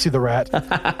 Can you go see the rat?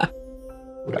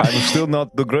 I'm still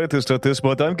not the greatest at this,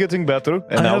 but I'm getting better.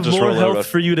 And I I'll have just more roll health out.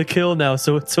 for you to kill now,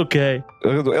 so it's okay.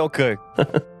 Okay.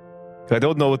 I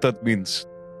don't know what that means.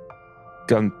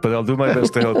 But I'll do my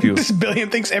best to help you. This Billion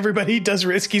thinks everybody does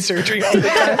risky surgery all the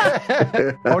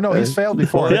time. Oh no, he's failed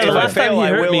before. Yeah, If the I last time fail, he I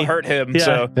hurt will me. hurt him. Yeah,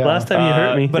 So. last time you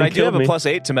hurt me. But You I do have killed a me.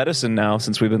 +8 to medicine now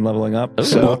since we've been leveling up. Ooh.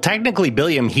 So Well, technically,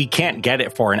 Billiam, he can't get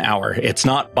it for an hour. It's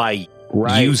not by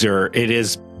Right. user. It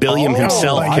is Billiam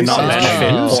himself by cannot user.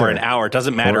 benefit Oh. for an hour. It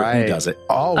doesn't matter Right. who does it.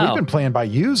 Oh, we've Oh. been playing by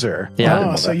user.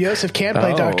 Yeah. Oh, so Yosef can't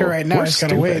play doctor right now. we're He's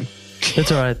gotta wait.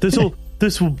 It's all right. This will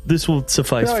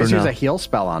suffice You for always use now. a heal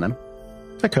spell on him.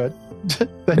 I could. Then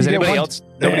is you get anybody one- else?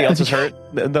 Nobody else is hurt,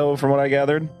 though, from what I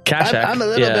gathered. Kashak. I'm a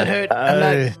little bit hurt.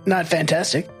 I'm not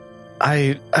fantastic.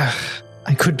 I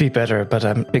could be better,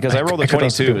 but Because I rolled a could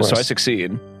also do 22, so I worse.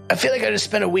 succeed. I feel like I just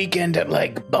spent a weekend at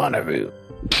like Bonnaroo.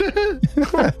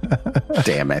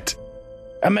 Damn it.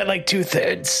 I'm at like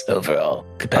 2/3 overall All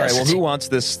right, capacity. well, who wants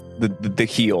this? The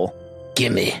heal.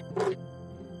 Gimme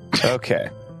Okay.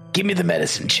 the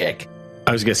medicine check.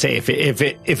 I was going to say,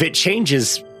 if it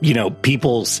changes,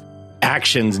 people's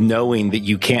actions knowing that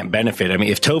you can't benefit. I mean,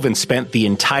 if Tovin spent the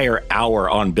entire hour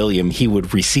on Billiam, he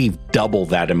would receive double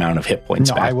that amount of hit points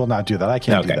No, back. I will not do that. I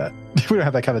can't do Okay. that. We don't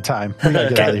have that kind of time. We gotta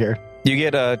get out of here. You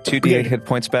get 2d8 hit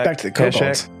points back to the Kashak,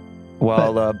 kobolds.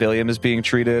 while Billiam is being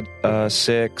treated.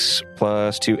 6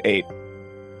 plus 2, 8.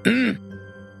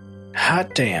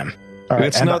 Hot damn. All right,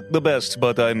 It's and not the best,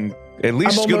 but I'm at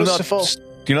least I'm you're almost not, full.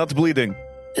 you're not bleeding.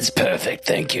 It's perfect.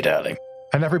 Thank you, darling.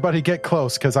 and everybody get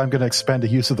close because I'm going to expend a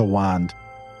use of the wand.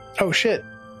 Oh shit.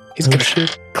 He's gonna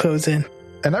close in.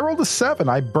 And I rolled a 7.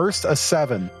 I burst a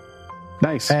 7.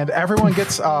 Nice. And everyone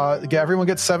gets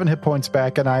 7 hit points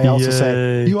back. And I also say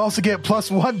Yay. you also get plus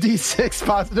 1d6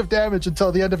 positive damage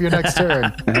until the end of your next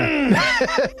turn.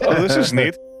 Oh, this is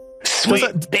neat. Sweet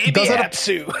it- baby does it-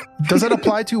 Apsu. Does it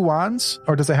apply to wands,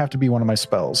 or does it have to be one of my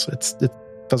spells? It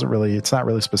doesn't really. It's not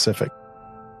really specific.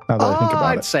 Now that I think about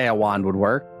I'd it. say a wand would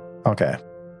work. Okay.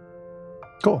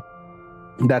 Cool.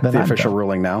 That's Then the I'm official done.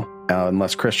 ruling now.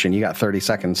 Unless, Christian, you got 30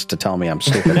 seconds to tell me I'm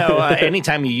stupid. No,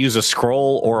 anytime you use a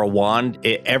scroll or a wand,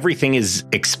 everything is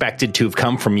expected to have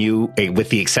come from you, with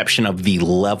the exception of the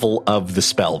level of the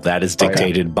spell. That is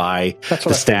dictated by That's what the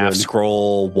I staff, figured.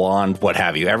 scroll, wand, what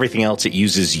have you. Everything else, it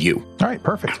uses you. All right.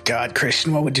 Perfect. God,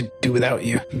 Christian, what would you do without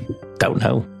you? Don't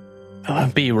know.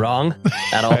 Be wrong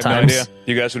at all I have no times. idea.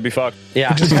 You guys would be fucked.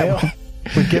 Yeah. Just fail.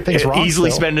 We get things wrong.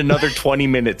 Easily still. spend another 20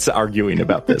 minutes arguing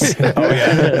about this. Oh,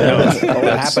 yeah. Oh,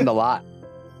 that happened a lot.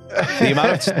 The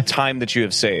amount of time that you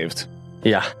have saved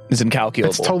Yeah. is incalculable.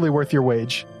 It's totally worth your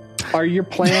wage. Are your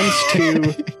plans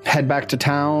to head back to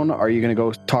town? Are you going to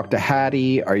go talk to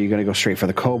Hattie? Are you going to go straight for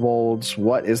the kobolds?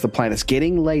 What is the plan? It's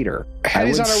getting later.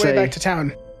 Hattie's on our way back to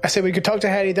town. I said we could talk to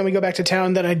Hattie, then we go back to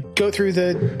town, then I go through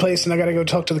the place and I got to go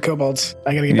talk to the kobolds.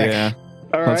 I got to get back. Yeah.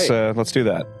 All right. Let's do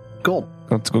that. Cool.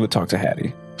 Let's go talk to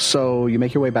Hattie. So you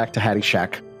make your way back to Hattie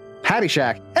Shack. Hattie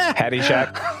Shack. Hattie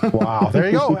Shack. Wow. There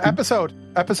you go. Episode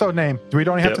name. We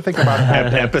don't have to think about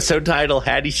it. Episode title,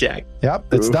 Hattie Shack.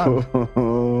 Yep, it's done.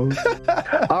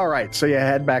 All right. So you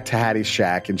head back to Hattie's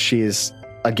shack, and she is,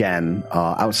 again,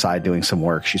 outside doing some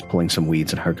work. She's pulling some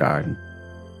weeds in her garden.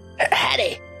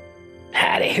 Hattie.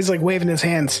 He's like waving his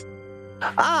hands.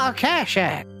 Oh,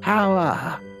 Kashak.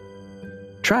 How,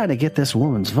 trying to get this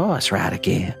woman's voice right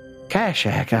again.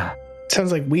 Kashak,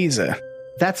 Sounds like Weezer.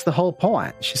 that's the whole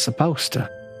point. She's supposed to.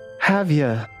 Have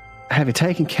you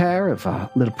taken care of a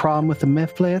little problem with the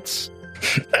Mifflets?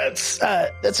 That's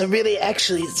a really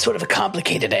actually sort of a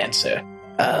complicated answer.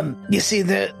 You see,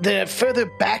 they're further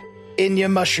back in your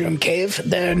mushroom cave.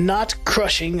 They're not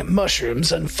crushing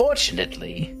mushrooms,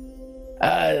 unfortunately.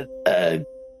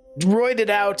 Roided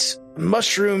out,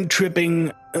 mushroom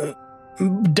tripping,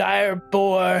 dire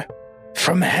boar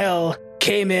from hell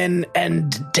came in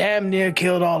and damn near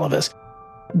killed all of us.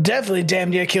 Definitely damn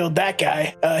near killed that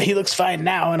guy. He looks fine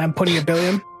now, and I'm putting a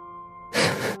billion.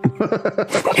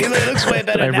 He looks way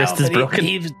better My now, wrist is but broken.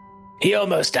 he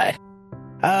almost died.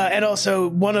 And also,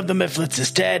 one of the Mifflets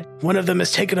is dead. One of them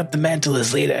has taken up the mantle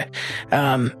as leader.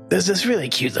 There's this really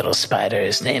cute little spider.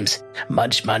 His name's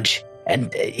Munch Munch,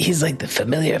 and he's like the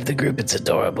familiar of the group. It's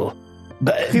adorable.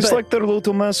 He's like their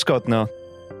little mascot now.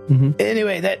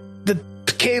 Anyway, the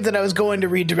cave that I was going to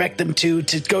redirect them to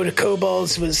go to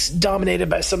kobolds was dominated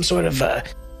by some sort of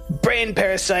brain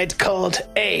parasite called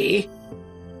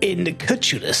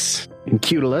Incuculus.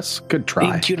 Incuculus. Good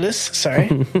try. Incuculus, sorry.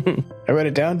 I wrote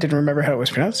it down, didn't remember how it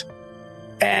was pronounced.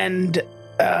 And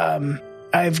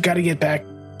I've got to get back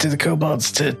to the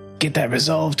kobolds to get that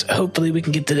resolved. Hopefully we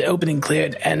can get the opening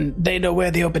cleared, and they know where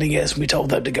the opening is, and we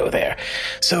told them to go there.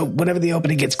 So whenever the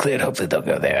opening gets cleared, hopefully they'll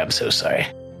go there. I'm so sorry.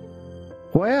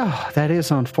 Well, that is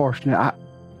unfortunate.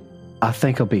 I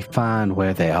think I'll be fine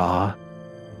where they are.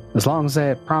 As long as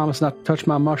they promise not to touch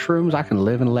my mushrooms, I can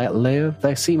live and let live.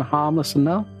 They seem harmless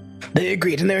enough. They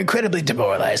agreed, and they're incredibly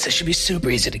demoralized. They should be super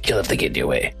easy to kill if they get in your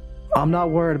way. I'm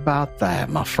not worried about that,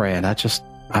 my friend.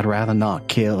 I'd rather not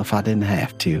kill if I didn't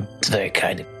have to. It's very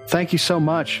kind of Thank you so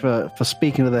much for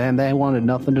speaking to them. They wanted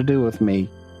nothing to do with me.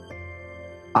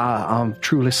 I'm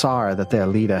truly sorry that their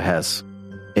leader has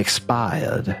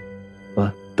expired.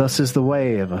 But thus is the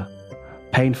way of a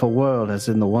painful world as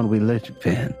in the one we live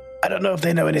in. I don't know if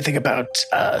they know anything about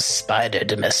spider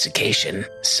domestication,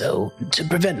 so to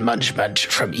prevent Munch Munch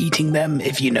from eating them,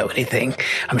 if you know anything,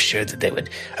 I'm sure that they would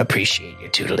appreciate your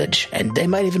tutelage, and they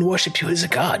might even worship you as a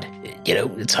god. You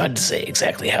know, it's hard to say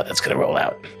exactly how that's going to roll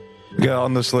out. Yeah,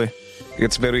 honestly,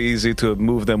 it's very easy to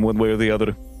move them one way or the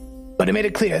other. But I made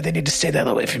it clear they need to stay the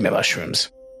other way from your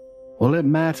mushrooms. Well, it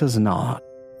matters not.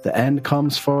 The end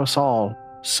comes for us all,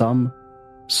 some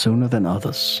sooner than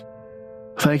others.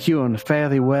 Thank you, and fare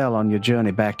thee well on your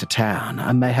journey back to town.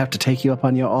 I may have to take you up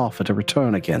on your offer to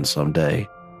return again someday.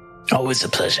 Always a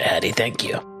pleasure, Hattie. Thank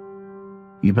you.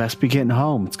 You best be getting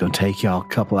home. It's going to take y'all a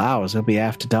couple hours. It'll be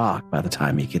after dark by the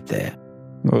time you get there.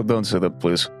 Oh, don't say that,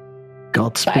 please.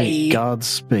 Godspeed. Bye.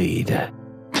 Godspeed.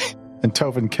 And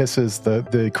Tovin kisses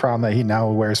the crown that he now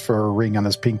wears for a ring on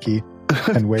his pinky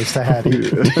and waves to Hattie.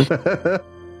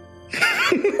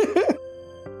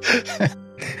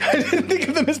 I didn't think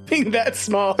of them as being that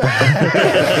small.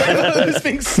 I thought of them as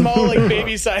being small, like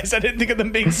baby size. I didn't think of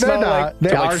them being small. Like,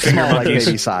 They are finger small, like monkeys.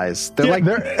 baby size. They're Yeah, like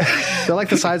they're like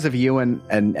the size of you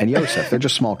and Yosef. They're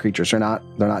just small creatures. They're not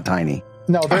tiny.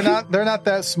 No, they're not. They're not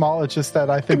that small. It's just that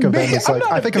I think of them as I'm like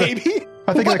not I a think of baby.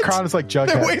 I think of the What? crown as like They're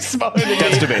way Jughead. smaller than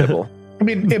That's me. debatable. I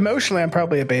mean, emotionally, I'm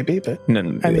probably a baby, but No,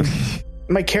 I mean,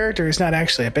 my character is not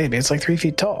actually a baby. It's like 3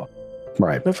 feet tall.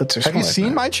 Right. Mifflets are Have you small like seen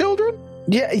that. my children?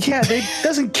 Yeah, they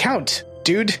doesn't count,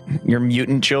 dude. your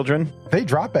mutant children. They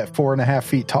drop at 4.5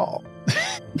 feet tall.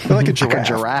 They're like a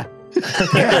giraffe.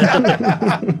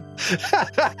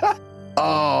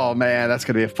 Oh man, that's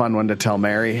gonna be a fun one to tell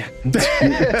Mary.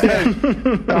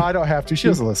 No, I don't have to. She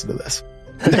doesn't listen to this.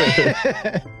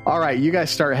 All right, you guys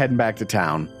start heading back to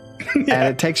town, and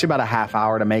it takes you about a half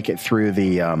hour to make it through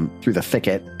the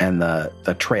thicket and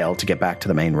the trail to get back to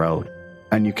the main road.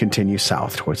 And you continue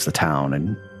south towards the town,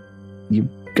 and you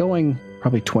going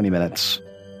probably 20 minutes.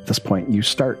 At this point, you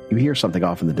hear something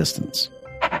off in the distance.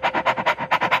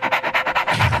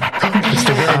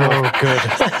 Oh, good.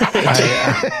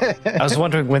 I was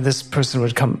wondering when this person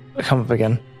would come up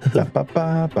again.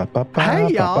 Hey,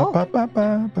 y'all.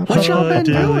 What y'all been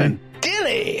doing?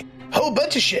 Dilly! Whole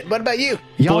bunch of shit. What about you?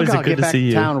 Y'all Boys, gotta good get to back see to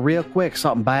you. town real quick.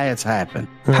 Something bad's happened.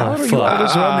 How are you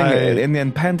always running and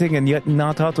then panting and yet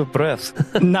not out of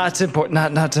breath? Not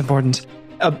important. Not important.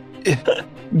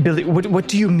 Billy, what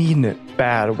do you mean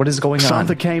bad? What is going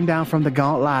Something on? came down from the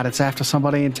Gauntlet. It's after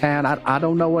somebody in town. I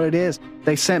don't know what it is.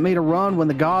 They sent me to run when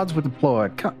the guards were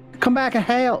deployed. Come back and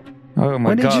help. Oh my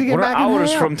When did god, you get we're back in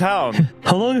hours hell? from town.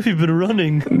 How long have you been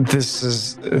running? This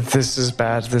is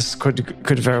bad. This could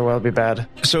very well be bad.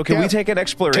 So can Yeah. we take an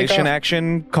exploration off.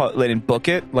 action and book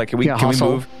it? Like can we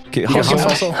hustle. move? Can, Yeah, hustle?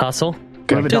 hustle. Hustle.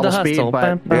 Gonna be Do the double speed, hustle. but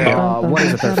Bam, bam, bam. what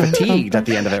is it? They're fatigued at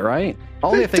the end of it, right?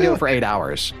 Only if they do it for 8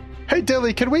 hours. Hey,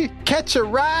 Dilly, can we catch a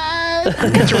ride?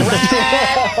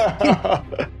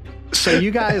 So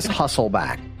you guys hustle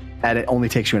back, and it only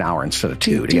takes you an hour instead of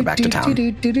 2 to get back to town.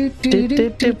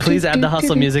 Please add the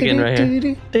hustle music in right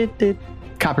here.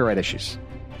 Copyright issues.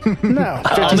 No.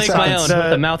 I'll make my own seconds. with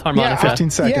the mouth harmonica. 15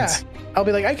 seconds. Yeah. I'll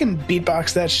be like, I can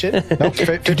beatbox that shit. Nope,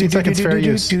 15 seconds fair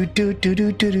use. And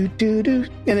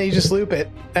then you just loop it.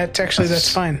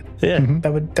 That's fine. Yeah.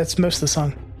 That's most of the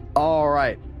song. All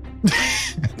right.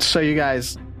 So you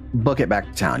guys book it back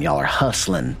to town. Y'all are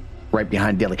hustling right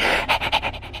behind Dilly.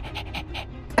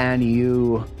 And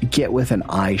you get within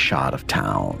eye shot of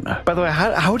town. By the way,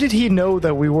 how did he know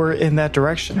that we were in that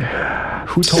direction?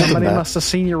 Who told him Somebody that? must have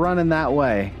seen you running that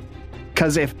way.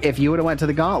 Because if you would have went to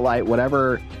the Gauntlet,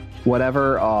 whatever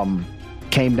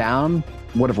came down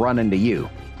would have run into you.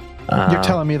 You're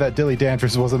telling me that Dilly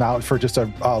Danvers wasn't out for just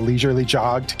a leisurely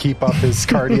jog to keep up his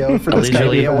cardio for A this guy?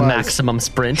 leisurely It was. maximum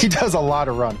sprint. He does a lot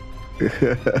of run.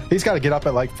 He's got to get up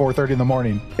at like 4:30 in the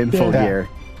morning. In full Yeah. gear.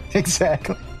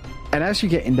 Exactly. And as you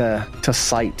get into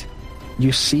sight,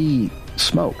 you see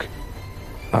smoke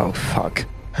Oh fuck!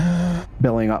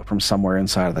 billowing up from somewhere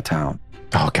inside of the town.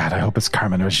 Oh God, I hope it's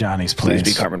Carmen Rajani's Please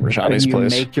place. be Carmen Rajani's You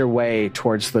place. make your way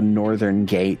towards the northern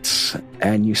gates,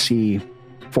 and you see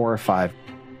 4 or 5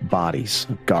 bodies,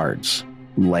 guards,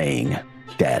 laying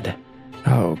dead,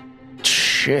 Oh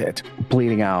shit!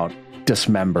 bleeding out,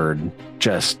 dismembered,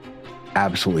 just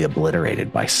absolutely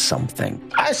obliterated by something.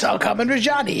 I saw Carmen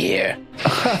Rajani here.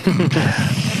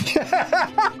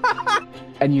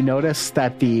 And you notice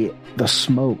that the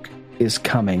smoke is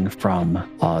coming from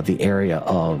the area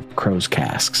of Crow's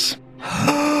Casks.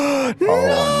 Oh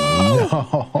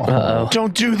no! Uh-oh.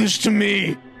 Don't do this to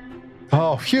me.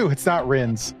 Oh, phew! It's not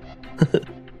Rins.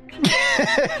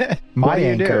 What My do you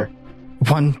anchor. do?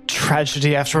 One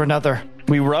tragedy after another.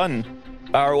 We run.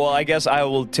 Well, I guess I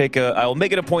will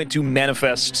make it a point to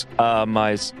manifest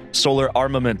my solar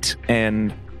armament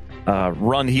and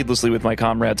run heedlessly with my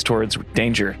comrades towards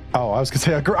danger. Oh, I was gonna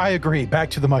say I agree. Back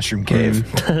to the mushroom cave.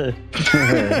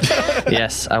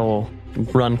 Yes, I will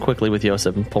run quickly with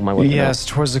Yosef and pull my weapon out. Yes,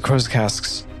 towards the crow's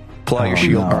casks. Pull out your Oh,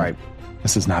 shield. no. All right.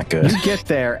 This is not good. You get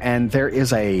there, and there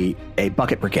is a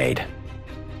bucket brigade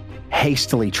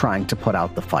hastily trying to put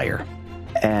out the fire.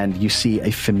 And you see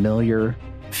a familiar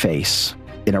face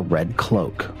in a red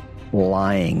cloak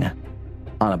lying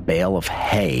on a bale of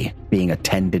hay being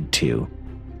attended to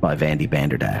by Vandy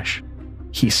Vanderdash.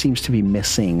 He seems to be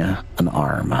missing an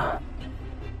arm.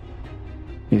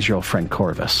 He's your old friend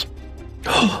Corvus.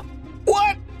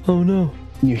 What? Oh no.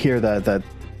 You hear the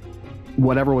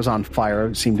whatever was on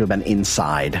fire seemed to have been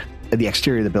inside. The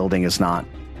exterior of the building is not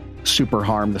super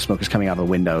harmed. The smoke is coming out of the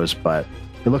windows, but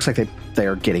it looks like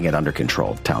they're getting it under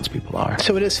control. The townspeople are.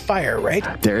 So it is fire, right?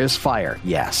 There is fire,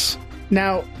 yes.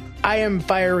 Now, I am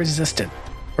fire resistant,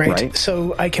 right?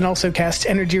 So I can also cast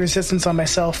energy resistance on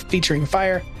myself featuring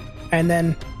fire and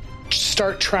then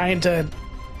start trying to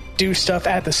do stuff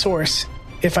at the source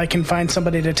if I can find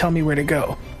somebody to tell me where to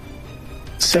go.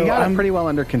 So They got I'm it pretty well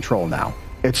under control now.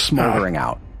 It's smoldering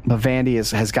out. The Vandy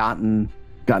has gotten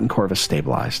Corvus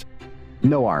stabilized.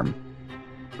 No arm,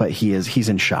 but he's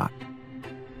in shock.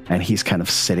 And he's kind of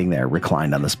sitting there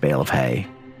reclined on this bale of hay,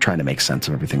 trying to make sense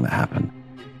of everything that happened.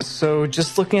 So,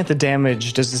 just looking at the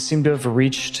damage, does it seem to have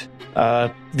reached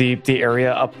the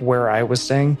area up where I was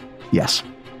staying? Yes.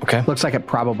 Okay. Looks like it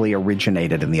probably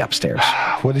originated in the upstairs.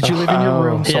 What did you leave in your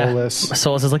room, Yeah. Solus?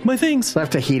 Solus is like, my things.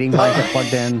 Left a heating blanket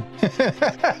plugged in.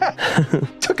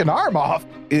 Took an arm off.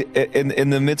 In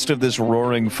the midst of this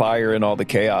roaring fire and all the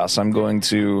chaos, I'm going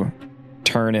to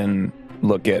turn and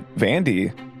look at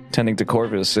Vandy tending to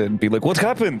Corvus and be like, "What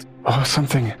happened?" Oh,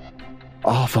 something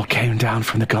awful came down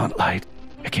from the Gauntlet.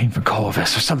 It came from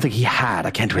Corvus, or something he had.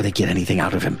 I can't really get anything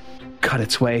out of him. Cut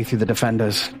its way through the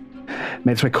defenders.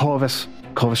 Made its way Corvus.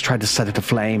 Corvus tried to set it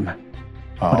aflame,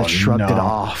 but it shrugged it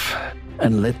off.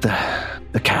 and lit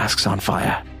the casks on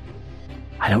fire.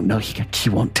 I don't know. He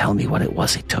won't tell me what it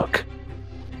was he took.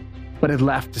 But it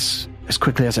left as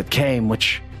quickly as it came,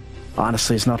 which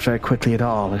honestly is not very quickly at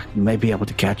all. You may be able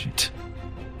to catch it.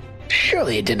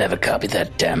 Surely he didn't have a copy of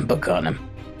that damn book on him.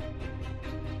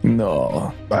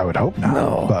 No. I would hope not.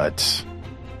 No. But,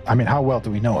 I mean, how well do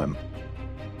we know him?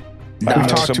 I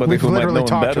know somebody We've who might literally know him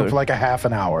talked to him better. for like a half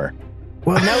an hour.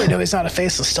 Well, now we know he's not a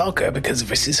faceless stalker because if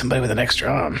we see somebody with an extra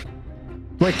arm.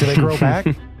 Wait, do they grow back?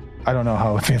 I don't know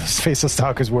how faceless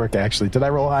stalkers work, actually. Did I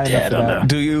roll high enough Yeah, I for don't that?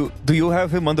 know. Do you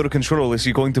have him under control? Is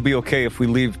he going to be okay if we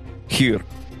leave here?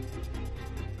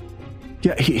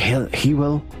 Yeah,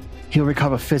 he'll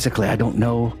recover physically. I don't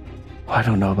know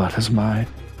about his mind.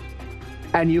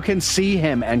 And you can see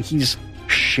him, and he's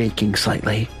shaking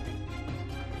slightly.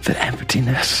 The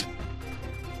emptiness.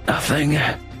 Nothing.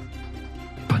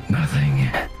 But nothing.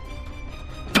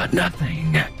 But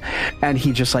nothing. And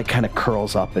he just like kind of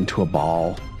curls up into a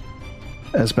ball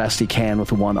as best he can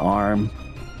with one arm.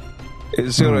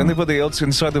 Is there anybody else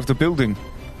inside of the building?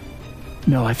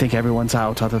 No, I think everyone's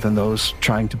out other than those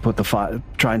trying to put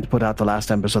out the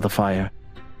last embers of the fire.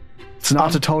 It's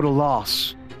not a total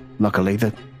loss. Luckily,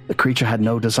 the creature had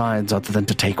no designs other than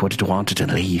to take what it wanted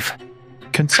and leave.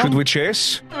 Should we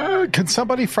chase? Can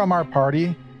somebody from our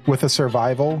party with a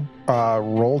survival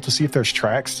roll to see if there's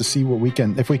tracks to see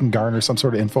if we can garner some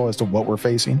sort of info as to what we're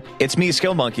facing? It's me,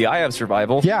 Skill Monkey. I have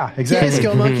survival. Yeah, exactly. Yeah,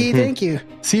 Skill Monkey, thank you.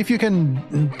 See if you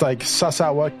can like suss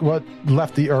out what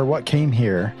left what came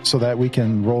here, so that we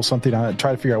can roll something on it.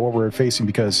 Try to figure out what we're facing,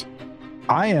 because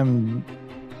I'm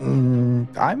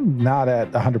not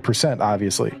at 100%.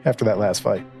 Obviously, after that last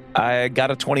fight, I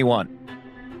got a 21.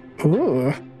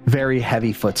 Ooh. Very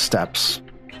heavy footsteps.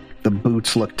 The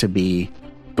boots look to be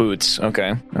Boots.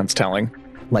 Okay, that's telling.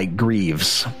 like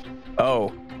greaves.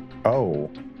 Oh,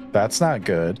 that's not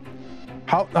good.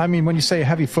 How? I mean, when you say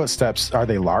heavy footsteps, are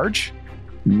they large?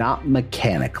 Not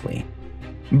mechanically.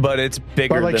 but it's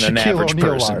bigger Or like than an Shaquille average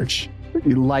O'Neal person. large?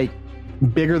 Like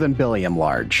bigger than Billiam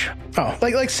large. Oh,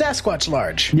 like Sasquatch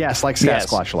large. Yes, like Yes.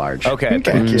 Sasquatch large. Okay,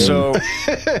 Thank you. so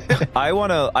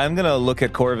I'm gonna look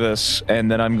at Corvus, and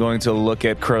then I'm going to look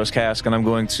at Crow's Cask, and I'm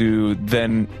going to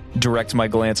then direct my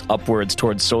glance upwards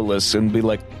towards Solus and be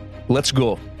like, "Let's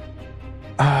go."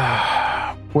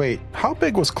 Wait, how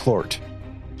big was Clort?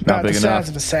 Not the big size enough.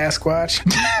 of a Sasquatch.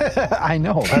 I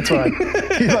know. That's why.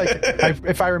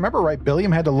 If I remember right,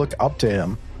 Billiam had to look up to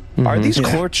him. Are these Yeah.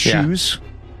 Clort Yeah. shoes?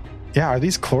 Yeah, are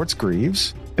these Clort's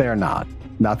greaves? They're not.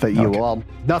 Not that you Okay. well,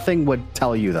 nothing would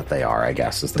tell you that they are, I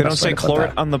guess. Is the They don't best way say to put Clort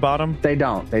that. on the bottom. They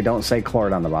don't. They don't say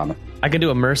Clort on the bottom. I can do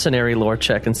a mercenary lore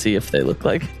check and see if they look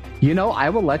like. You know, I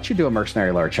will let you do a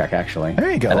mercenary lore check, actually.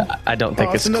 There you go. I don't think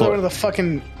Oh, it's it's another Clort. one of the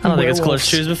fucking. I don't think it's Clort's werewolves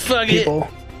shoes, but fuck people.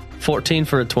 it. 14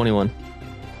 for a 21.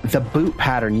 The boot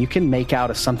pattern you can make out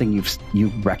as something you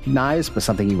recognize, but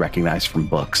something you recognize from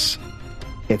books.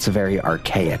 It's very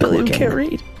archaic Billy looking. can't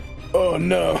read. Oh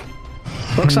no!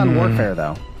 Books on warfare,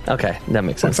 though. Okay, that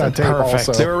makes sense. What's that tape then.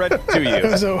 also? They were read to It you.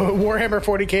 was a Warhammer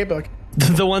 40k book.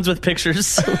 The ones with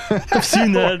pictures. I've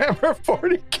seen that. Warhammer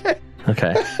 40K.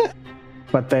 Okay.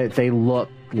 But they look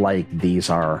like these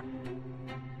are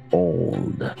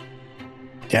old.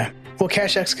 Yeah. Well,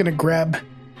 Kashak's gonna grab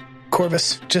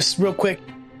Corvus just real quick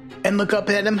and look up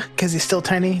at him because he's still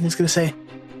tiny. He's gonna say,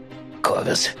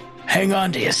 Corvus, hang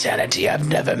on to your sanity. I've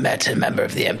never met a member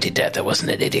of the Empty Death that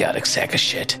wasn't an idiotic sack of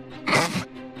shit.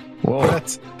 Whoa.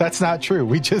 That's not true.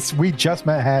 We just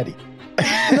met Hattie.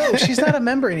 "No, she's not a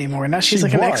member anymore. Now she's She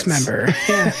like an was. ex-member."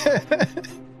 Yeah.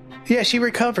 Yeah, she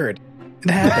recovered. It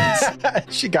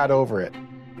happens. She got over it.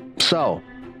 So,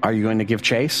 are you going to give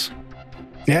chase?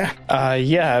 Yeah.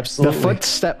 Yeah, absolutely.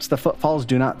 The footfalls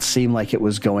do not seem like it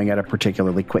was going at a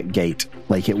particularly quick gait.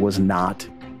 Like it was not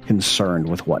concerned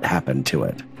with what happened to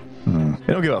it.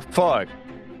 They don't give a fuck.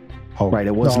 Oh, Right?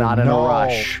 It was not in a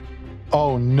rush.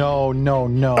 Oh no! Oh no.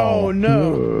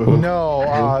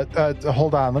 No!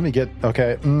 Hold on. Let me get.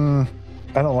 Okay.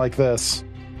 I don't like this.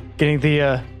 Getting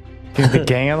the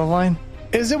gang on the line.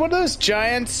 Is it one of those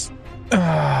giants?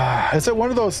 Is it one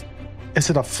of those? Is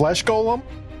it a flesh golem?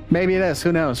 Maybe it is.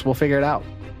 Who knows? We'll figure it out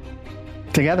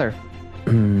together. I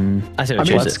say we I mean, chase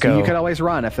let's it. go. You could always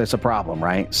run if there's a problem,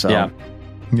 right? So, Yeah.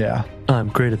 Yeah. I'm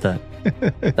great at that.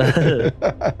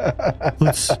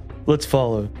 Let's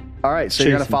follow. All right. So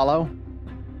you're going to Chasing. follow?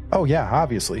 Oh yeah.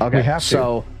 Obviously. Okay. We have to.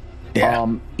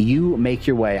 So, you make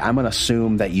your way. I'm going to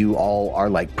assume that you all are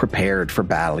like prepared for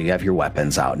battle. You have your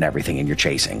weapons out and everything, and you're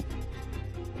chasing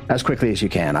as quickly as you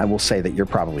can. I will say that you're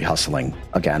probably hustling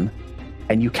again,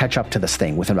 and you catch up to this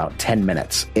thing within about 10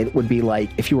 minutes. It would be like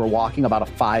if you were walking about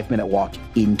a 5-minute walk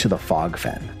into the fog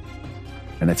fen.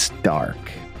 and it's dark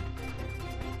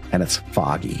and it's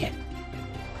foggy.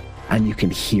 And you can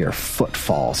hear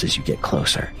footfalls as you get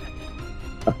closer.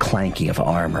 A clanking of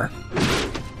armor.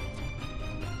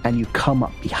 And you come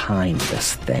up behind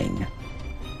this thing.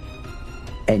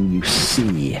 And you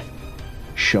see,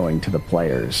 showing to the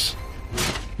players,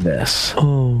 this.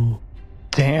 Oh,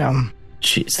 Damn.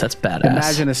 jeez, that's badass.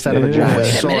 Imagine instead of a giant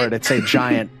sword, it's a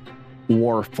giant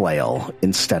war flail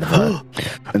instead of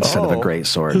a great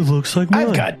sword. looks like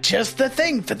I've got just the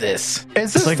thing for this.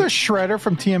 Is this like- the Shredder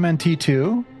from TMNT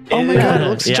 2? Oh my god, it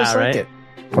looks Yeah, just right? like it.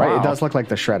 Right? Wow. It does look like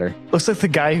the Shredder. Looks like the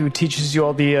guy who teaches you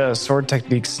all the sword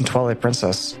techniques in Twilight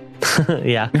Princess.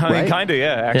 Yeah. I mean, Right? kind of,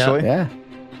 yeah, actually. Yeah.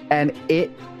 And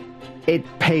it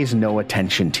pays no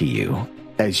attention to you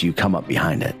as you come up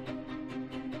behind it.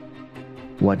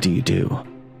 What do you do?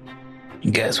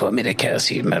 You guys want me to cast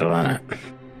heat metal on it?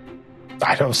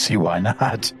 I don't see why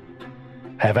not.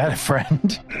 Have at it,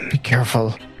 friend. Be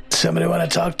careful. Somebody want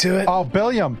to talk to it? Oh,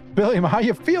 Billiam, how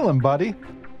you feeling, buddy?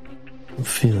 I'm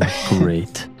feeling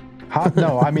great.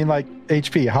 No, I mean like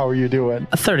HP. How are you doing?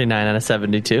 A 39 out of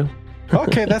 72.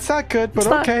 Okay, that's not good, but It's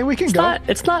not- okay, we can it's go.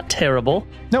 It's not terrible.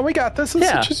 No, we got this. It's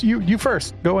Yeah. just you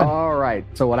first. Go in. All right.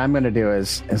 So what I'm going to do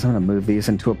is I'm going to move these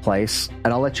into a place, and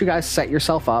I'll let you guys set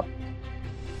yourself up.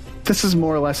 This is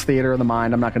more or less theater of the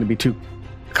mind. I'm not going to be too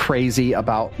crazy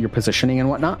about your positioning and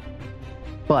whatnot.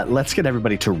 But let's get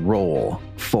everybody to roll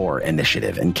for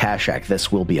initiative. And Kashak,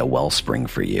 this will be a wellspring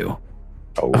for you.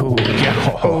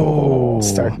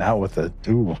 Starting out with a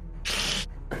ooh.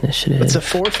 Initiative. It's a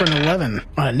 4 for an 11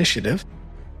 on initiative.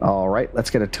 All right. Let's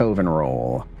get a Tovin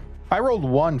roll. I rolled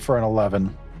 1 for an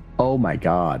 11. Oh, my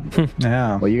God.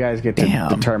 Yeah. Well, you guys get to Damn.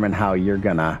 determine how you're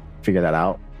going to figure that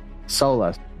out.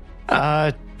 Solus.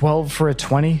 12 for a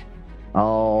 20.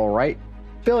 All right.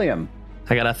 Billiam.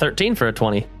 I got a 13 for a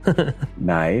 20.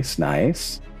 Nice,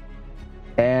 nice.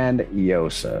 And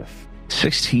Yosef.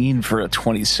 16 for a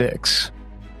 26.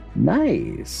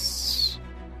 Nice.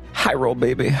 High roll,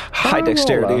 baby. High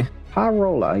dexterity. High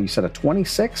roller. You said a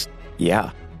 26?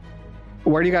 Yeah.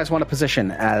 Where do you guys want to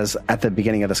position as at the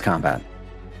beginning of this combat?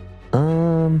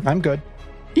 I'm good.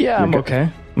 Yeah, I'm good. okay.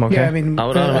 I'm okay. Yeah, I mean, I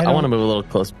want don't- to move a little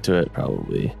closer to it,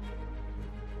 probably.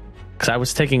 Because I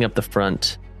was taking up the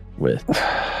front with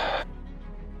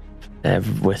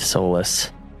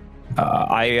Solus.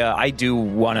 I do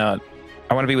want to.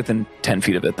 I want to be within 10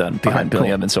 feet of it then, behind cool.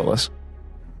 Billiam and Solus.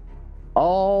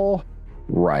 All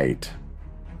right.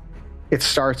 It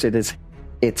starts, it is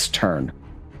its turn.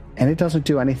 And it doesn't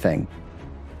do anything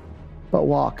but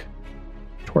walk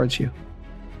towards you.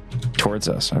 Towards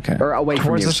us. Okay. Or away from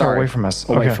Towards you, us or sorry. away from us?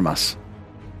 Away Okay. from us.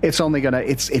 It's only gonna,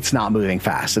 it's not moving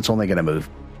fast. It's only gonna move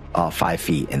 5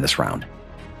 feet in this round.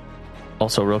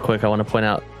 Also, real quick, I want to point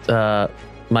out,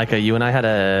 Micah, you and I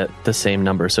had the same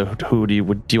number. So who do you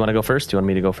want to go first? Do you want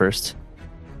me to go first?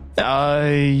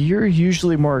 You're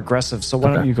usually more aggressive, so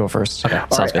why don't you go first? Okay, All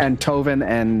sounds right, good. and Tovin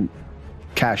and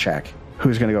Kashak,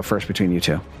 who's going to go first between you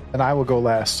two? And I will go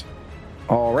last.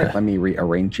 All right, let me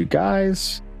rearrange you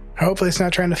guys. Hopefully it's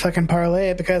not trying to fucking parlay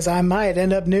it because I might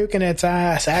end up nuking its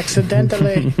ass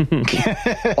accidentally.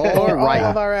 All or all right,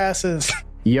 of our asses.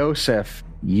 Yosef,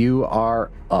 you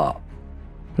are up.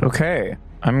 Okay.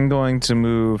 I'm going to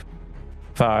move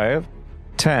 5,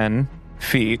 10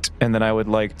 feet, and then I would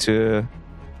like to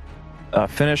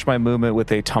finish my movement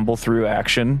with a tumble through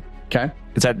action. Okay.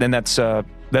 Is that then that's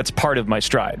part of my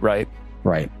stride, right?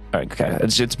 Right. Okay.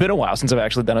 It's been a while since I've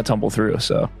actually done a tumble through,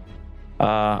 so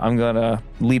I'm gonna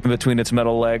leap in between its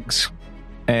metal legs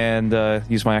and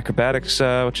use my acrobatics,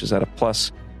 which is at a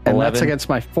plus And 11. that's against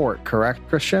my fort, correct,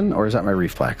 Christian? Or is that my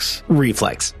reflex?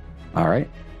 Reflex. All right.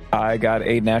 I got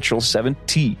a natural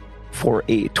 17 for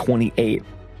a 28.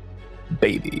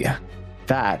 Baby.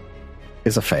 That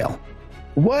is a fail.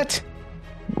 What?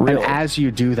 Really? And as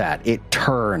you do that, it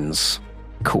turns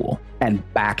Cool. and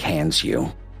backhands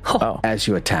you Oh. as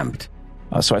you attempt.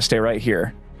 So I stay right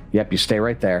here. Yep, you stay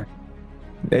right there.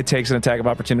 It takes an attack of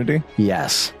opportunity.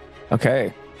 Yes.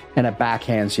 Okay. And it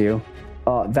backhands you.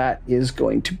 That is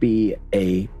going to be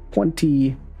a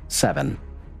 27.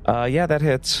 Yeah, that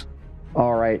hits.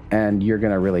 All right, and you're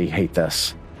going to really hate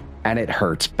this. And it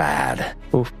hurts bad.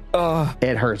 Oof.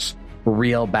 It hurts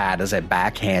real bad as it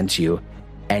backhands you,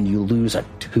 and you lose a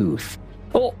tooth.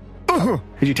 Oh,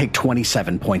 As you take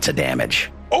 27 points of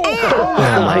damage. oh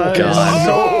my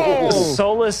god.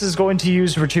 Solus is going to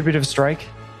use Retributive Strike.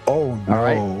 Oh no. All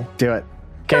right, do it.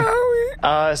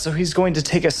 Okay. So he's going to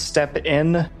take a step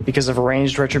in because of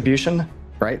ranged retribution.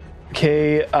 Right?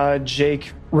 Okay,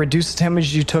 Jake, reduce the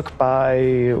damage you took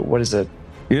by, what is it?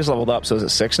 You just leveled up, so is it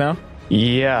 6 now?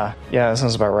 Yeah, that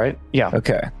sounds about right. Yeah.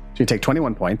 Okay. So you take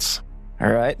 21 points.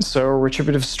 All right. So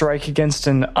retributive strike against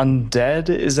an undead,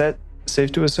 is that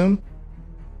safe to assume?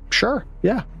 Sure.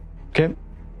 Yeah. Okay.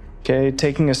 Okay,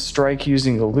 taking a strike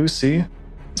using a Lucy.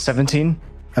 17.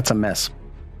 That's a miss.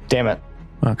 Damn it.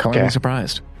 Calling Okay. me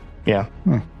surprised. Yeah.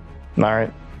 All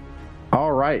right.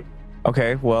 All right.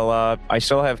 Okay, well, I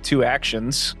still have 2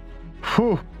 actions.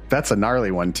 Whew. That's a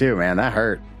gnarly one too, man. That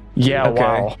hurt. Yeah, Okay.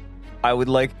 wow. I would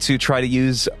like to try to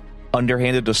use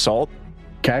underhanded assault.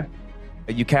 Okay.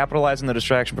 You capitalize on the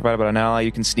distraction provided by an ally.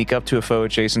 You can sneak up to a foe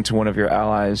adjacent to one of your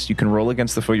allies. You can roll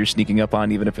against the foe you're sneaking up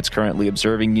on, even if it's currently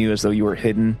observing you, as though you were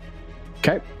hidden.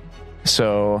 Okay.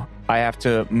 So I have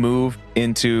to move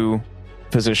into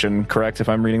position, correct, if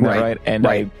I'm reading that right? And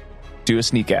right. I do a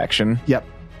sneak action. Yep.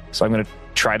 So I'm going to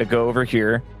try to go over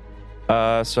here.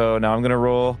 So now I'm going to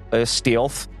roll a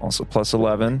stealth, also plus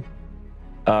 11.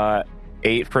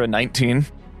 8 for a 19.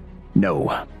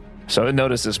 No. So it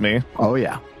notices me. Oh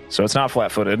yeah. So it's not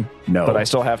flat-footed. No. But I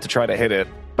still have to try to hit it.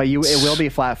 But it will be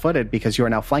flat-footed because you are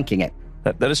now flanking it.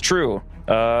 That is true.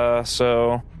 But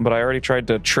I already tried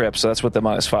to trip, so that's with the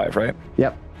 -5, right?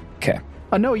 Yep. Okay.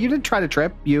 Oh no, you didn't try to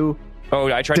trip. You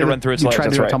I tried to run through its You legs. tried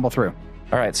That's to right. tumble through.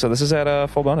 All right, so this is at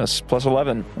full bonus, plus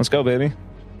 11. Let's go, baby.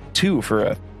 2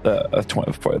 for a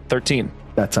 20, for a 13.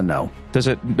 That's a no. Does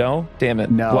it? No? Damn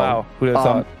it. No. Wow. Who'd have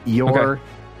thought? Your Okay.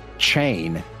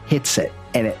 chain hits it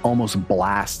and it almost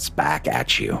blasts back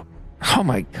at you. Oh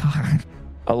my God.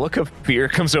 A look of fear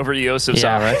comes over Yosef's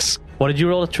Yeah, eyes. What did you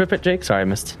roll to trip it, Jake? Sorry, I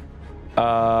missed.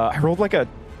 I rolled like a.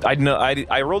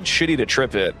 I rolled shitty to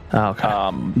trip it. Oh, okay.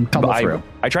 Tumble but through.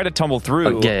 I tried to tumble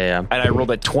through. Oh, yeah. And I rolled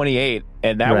a 28,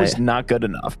 and that was Right. not good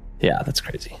enough. Yeah, that's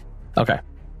crazy. Okay.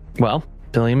 Well,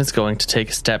 Billiam is going to take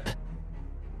a step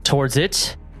towards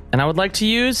it, and I would like to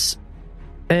use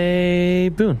a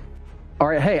boon. All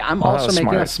right. Hey, I'm Oh, that also was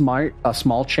making a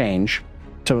small change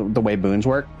to the way boons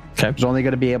work. Okay. I was only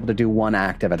going to be able to do one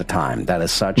active at a time. That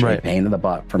is such a Right. pain in the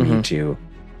butt for me to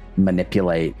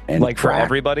manipulate and Like for track.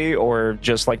 everybody, or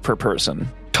just like per person?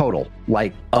 Total,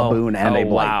 like a boon and a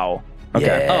blight. wow. Okay.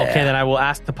 Yeah. Oh, okay, then I will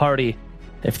ask the party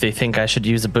if they think I should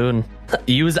use a boon.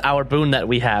 Use our boon that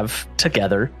we have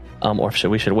together, or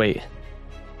should we wait?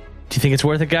 Do you think it's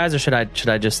worth it, guys, or should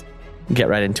I just get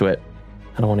right into it?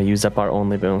 I don't want to use up our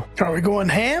only boon. Are we going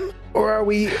ham or are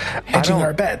we hedging don't-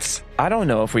 our bets? I don't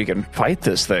know if we can fight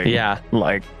this thing. Yeah.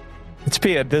 Like, it's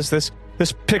being this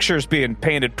picture's being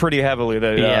painted pretty heavily.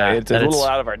 That Yeah, it's a and little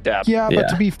it's- out of our depth. Yeah, but Yeah.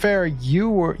 to be fair,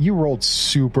 you rolled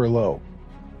super low.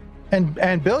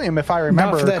 And Billiam, if I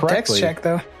remember Not for that correctly, dex check,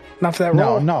 though. Not for that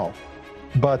roll. no.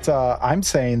 But I'm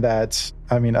saying that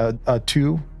a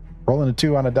 2, rolling a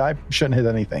 2 on a die shouldn't hit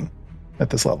anything at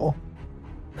this level.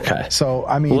 Okay. So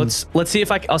I mean, Well, let's see if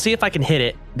I'll see if I can hit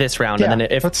it this round, yeah, and then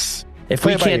if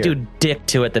play we it by can't ear. do dick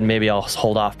to it, then maybe I'll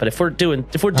hold off. But if we're doing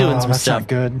some that's stuff, not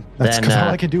good. That's then, because all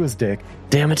I can do is dick.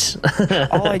 damn it.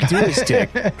 All I do is dick.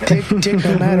 Dick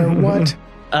no matter what.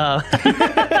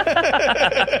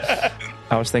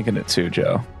 I was thinking it too,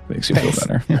 Joe. Makes you feel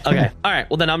better. Okay. All right.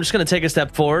 Well, then I'm just going to take a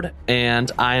step forward,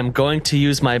 and I am going to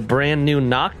use my brand new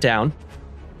knockdown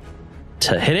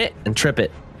to hit it and trip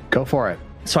it. Go for it.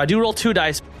 So I do roll 2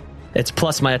 dice. It's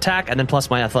plus my attack and then plus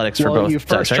my athletics for Well, both. you first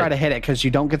dice, right? try to hit it because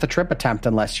you don't get the trip attempt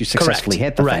unless you successfully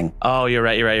hit the right. thing. Oh, you're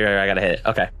right. I got to hit it.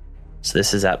 Okay. So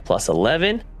this is at plus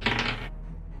 11.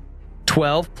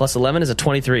 12 plus 11 is a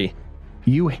 23.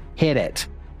 You hit it,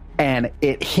 and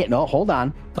it hit. No, hold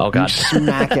on. Oh, God. You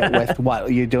smack it with what?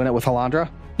 Are you doing it with Halandra?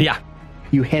 Yeah.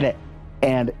 You hit it,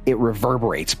 and it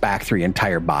reverberates back through your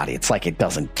entire body. It's like it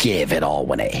doesn't give at all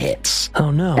when it hits.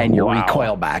 Oh, no. And you wow.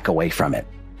 recoil back away from it,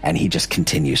 and he just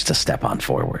continues to step on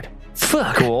forward.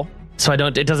 Fuck. Cool. So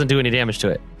it doesn't do any damage to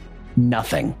it,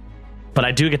 Nothing. but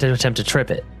I do get to attempt to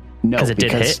trip it. No, 'Cause it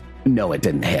did because- hit? No, it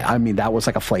didn't hit. I mean, that was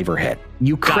like a flavor hit.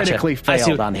 You Gotcha. critically I see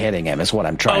failed what- on hitting him, is what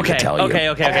I'm trying Okay. to tell you.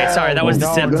 Okay. Sorry. That was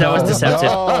deceptive. That was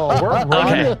deceptive. No, we're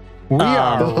running. Okay. We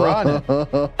are running.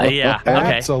 Yeah. Okay.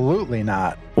 Absolutely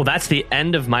not. Well, that's the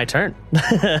end of my turn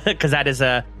because that is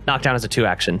a knockdown is a 2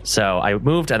 action. So I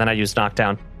moved and then I used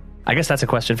knockdown. I guess that's a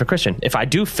question for Christian. If I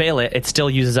do fail it, it still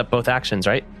uses up both actions,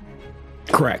 right?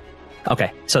 Correct.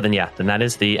 Okay. So then that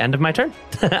is the end of my turn.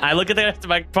 I look at the rest of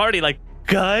my party like,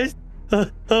 guys,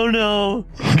 oh no,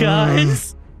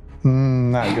 guys.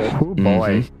 Not good. Oh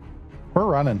boy. We're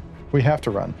running. We have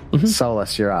to run.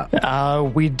 Solus, you're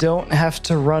up. We don't have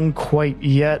to run quite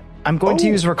yet. I'm going to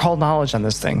use Recall Knowledge on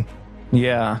this thing.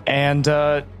 Yeah. And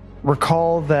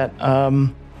recall that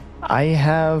I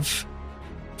have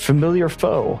Familiar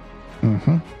Foe.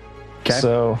 Okay.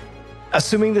 So,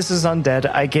 assuming this is undead,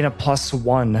 I gain a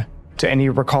 +1 to any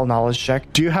recall knowledge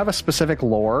check. Do you have a specific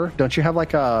lore? Don't you have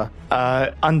like a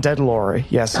Undead lore?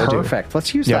 Yes, I do. perfect?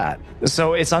 Let's use Yep. that.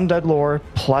 So it's undead lore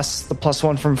plus the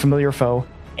 +1 from familiar foe,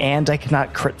 and I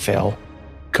cannot crit fail.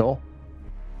 Cool.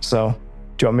 So,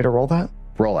 do you want me to roll that?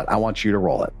 Roll it. I want you to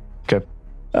roll it. Okay.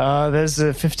 There's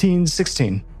a 15,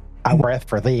 16. I'm breath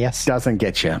for this. Doesn't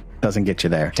get you. Doesn't get you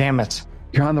there. Damn it.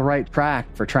 You're on the right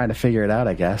track for trying to figure it out,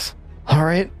 I guess. All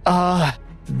right.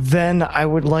 Then I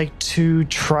would like to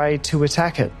try to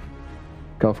attack it.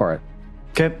 Go for it.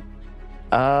 Okay.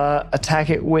 Attack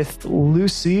it with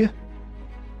Lucy.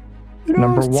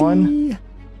 Number 1.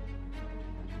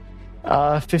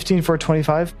 15 for a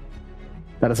 25.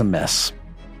 That is a miss.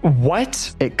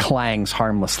 What? It clangs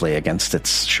harmlessly against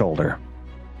its shoulder.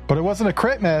 But it wasn't a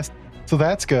crit miss, so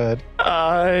that's good.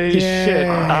 Shit.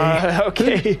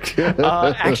 Okay.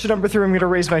 Action number 3, I'm going to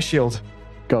raise my shield.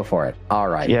 Go for it. All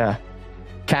right. Yeah.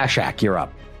 Kashak, you're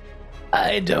up.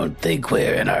 I don't think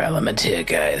we're in our element here,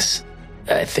 guys.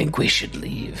 I think we should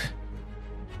leave.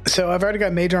 So I've already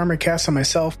got mage armor cast on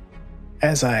myself.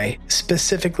 As I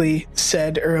specifically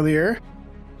said earlier,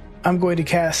 I'm going to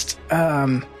cast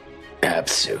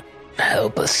Apsu,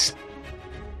 help us.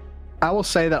 I will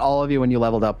say that all of you, when you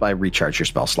leveled up, I recharge your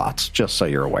spell slots, just so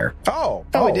you're aware. Oh,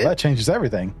 it did? That changes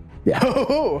everything. Yeah.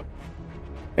 Oh,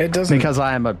 it doesn't. Because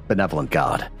I am a benevolent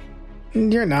god.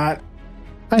 You're not.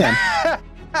 I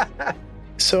am.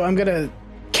 So I'm going to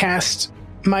cast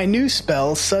my new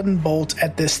spell, Sudden Bolt,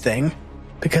 at this thing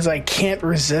because I can't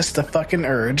resist the fucking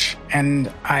urge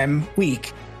and I'm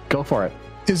weak. Go for it.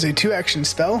 It is a 2-action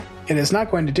spell. It is not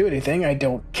going to do anything. I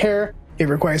don't care. It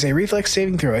requires a reflex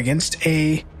saving throw against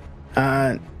a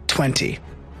 20.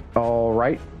 All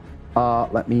right.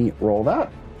 Let me roll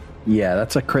that. Yeah,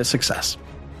 that's a crit success.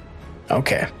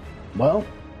 Okay. Well,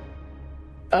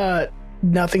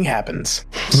 nothing happens.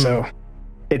 So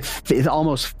It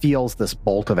almost feels this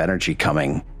bolt of energy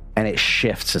coming, and it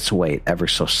shifts its weight ever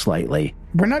so slightly.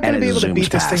 we're not going to And be it able to zooms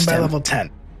beat this thing past by him. level 10.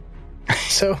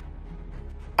 So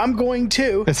I'm going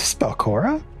to, Is this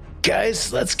Belcora?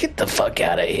 Guys, let's get the fuck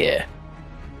out of here.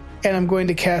 and I'm going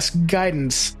to cast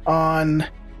guidance on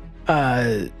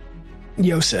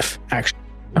Yosef, actually.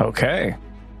 Okay.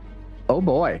 Oh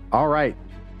boy. All right.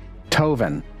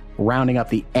 Tovin, rounding up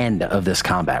the end of this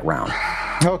combat round.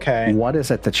 Okay. What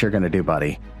is it that you're going to do,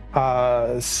 buddy?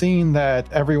 Seeing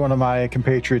that every one of my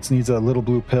compatriots needs a little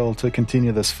blue pill to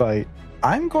continue this fight,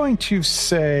 I'm going to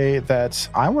say that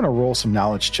I want to roll some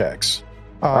knowledge checks.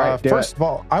 All right, do first it. of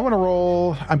all, I want to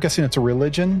roll, I'm guessing it's a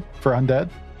religion for undead.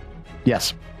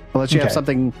 Yes. Unless you have Okay.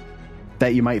 something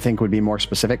that you might think would be more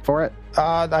specific for it.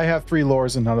 I have 3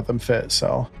 lores and none of them fit,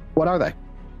 so. What are they?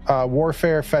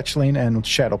 Warfare, Fetchling, and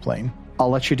Shadowplane. I'll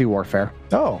let you do warfare.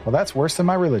 Oh, well, that's worse than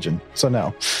my religion, so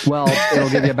no. Well, it'll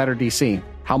give you a better DC.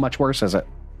 How much worse is it?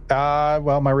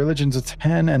 Well, my religion's a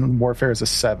 10 and warfare is a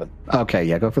 7. Okay,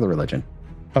 yeah, go for the religion.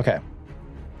 Okay.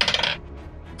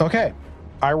 Okay.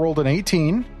 I rolled an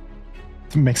 18.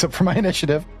 Makes up for my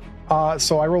initiative.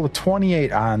 So I rolled a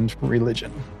 28 on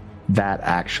religion. That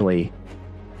actually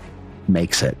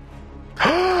makes it.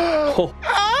 Oh,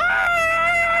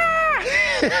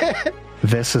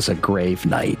 This is a grave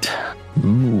knight.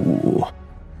 Ooh.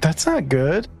 That's not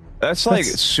good. That's like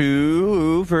That's-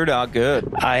 super not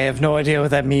good. I have no idea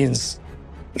what that means.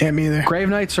 Yeah, me either. Grave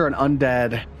knights are an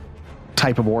undead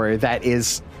type of warrior that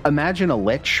is, imagine a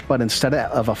lich, but instead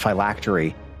of a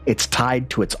phylactery, it's tied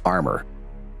to its armor.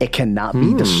 It cannot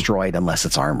be destroyed unless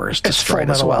its armor is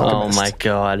destroyed as Full well. Metal oh Alchemist. my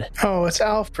god. Oh, it's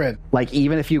Alfred. Like,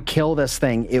 even if you kill this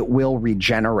thing, it will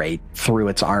regenerate through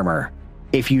its armor.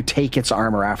 If you take its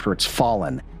armor after it's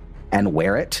fallen and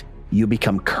wear it, you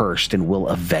become cursed and will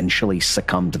eventually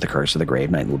succumb to the curse of the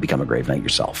Grave Knight and will become a Grave Knight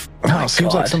yourself. Oh,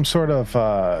 seems like God. some sort of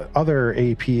other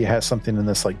AP has something in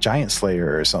this, like Giant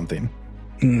Slayer or something.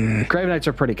 Grave Knights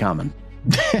are pretty common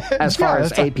as far Yeah, as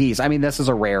that's a- APs. I mean, this is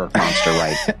a rare monster,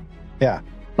 right? Yeah.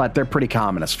 But they're pretty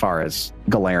common as far as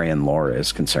Galarian lore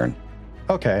is concerned.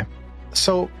 Okay.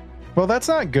 So, well, that's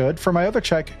not good. For my other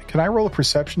check, can I roll a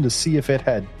perception to see if it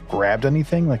had grabbed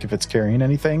anything, like if it's carrying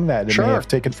anything that it Sure. may have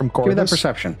taken from Give me that Corvus?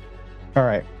 perception. All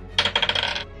right.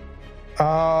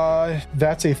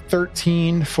 That's a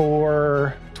 13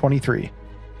 for 23.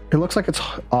 It looks like it's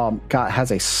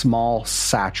has a small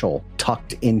satchel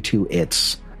tucked into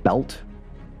its belt.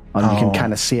 You can Oh.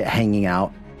 kind of see it hanging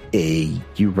out.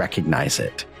 You recognize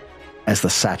it as the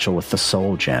satchel with the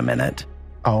soul gem in it.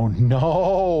 Oh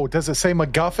no! Does it say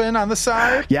MacGuffin on the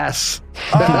side? Yes.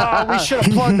 Oh, we should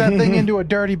have plugged that thing into a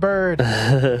dirty bird.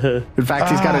 In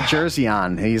fact, he's got a jersey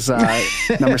on. He's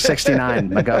number 69,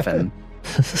 MacGuffin.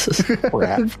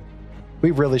 Crap.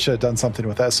 We really should have done something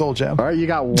with that soul gem. All right, you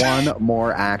got one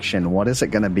more action. What is it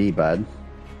going to be, bud?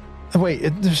 Wait,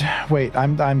 I'm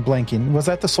blanking. Was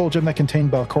that the soul gem that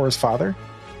contained Belcora's father?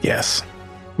 Yes.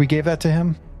 We gave that to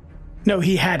him? No,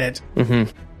 he had it. Mm-hmm.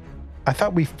 I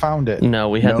thought we found it. No,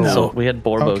 we had No. we had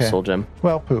Borbo's Okay. soul gem.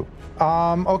 Well, poop.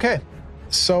 Okay.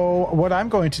 So what I'm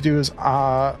going to do is,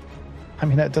 that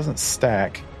doesn't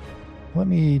stack. Let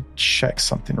me check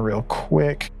something real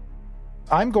quick.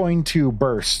 I'm going to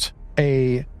burst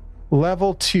a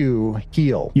level 2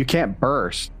 heal. You can't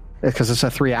burst because it's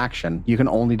a 3 action. You can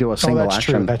only do a single that's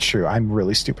action. True. That's true. I'm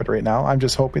really stupid right now. I'm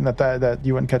just hoping that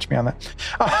you wouldn't catch me on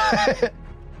that.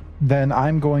 Then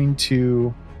I'm going to.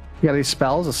 You got any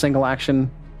spells? A single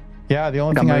action? Yeah, the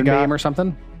only Like a thing I got. moonbeam or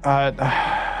something?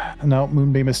 No,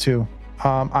 moonbeam is 2.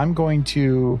 I'm going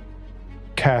to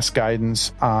cast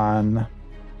guidance on.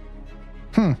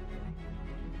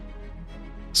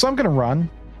 So I'm going to run.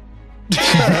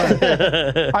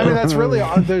 That's really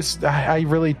I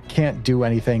really can't do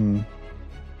anything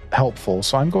helpful,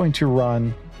 so I'm going to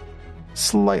run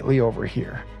slightly over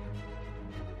here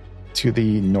to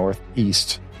the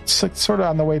northeast, sort of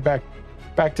on the way back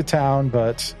to town,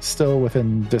 but still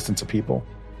within distance of people.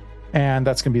 And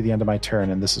that's going to be the end of my turn,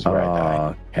 and this is where I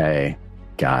die. Okay,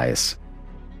 guys,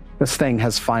 this thing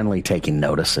has finally taken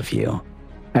notice of you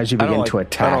as you begin to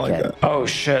attack it. Oh,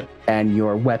 shit. And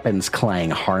your weapons clang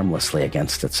harmlessly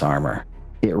against its armor.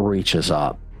 It reaches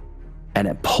up and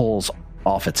it pulls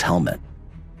off its helmet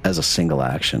as a single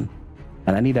action.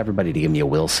 And I need everybody to give me a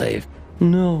will save.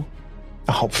 No.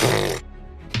 Oh,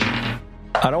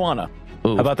 I don't wanna.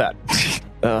 Ooh. How about that?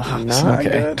 Not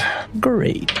good.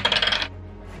 great.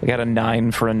 I got a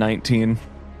 9 for a 19.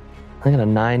 I got a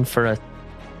 9 for a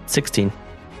 16.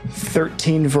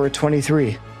 13 for a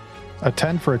 23. a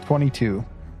 10 for a 22.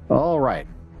 All right.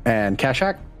 And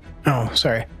Kashak? Oh,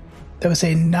 sorry. That was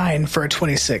a 9 for a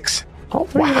 26. All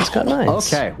three of us got 9s.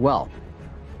 Okay, well,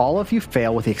 all of you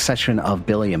fail with the exception of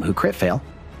Billiam, who crit fail.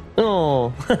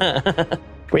 Oh.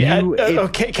 Wait, You-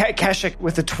 okay, Kashik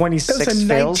with a 26 That was a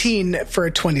fails. 19 for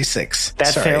a 26. That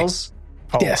Sorry. fails?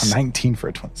 Oh, Yes. 19 for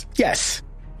a 20. Yes.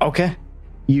 Okay.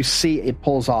 You see it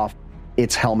pulls off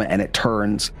its helmet and it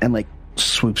turns and like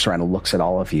swoops around and looks at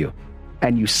all of you.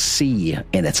 And you see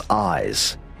in its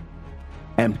eyes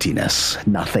emptiness,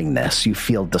 nothingness. You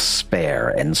feel despair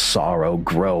and sorrow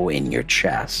grow in your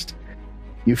chest.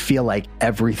 You feel like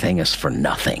everything is for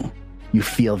nothing. You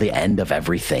feel the end of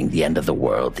everything, the end of the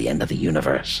world, the end of the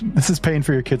universe. This is paying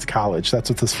for your kid's college. That's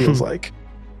what this feels like.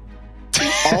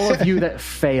 All of you that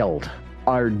failed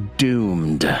are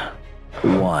doomed.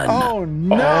 One. Oh,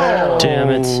 no. Damn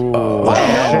it.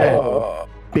 Oh,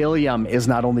 Billiam is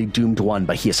not only doomed one,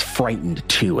 but he is frightened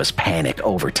too as panic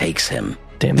overtakes him.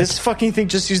 Damn it. This fucking thing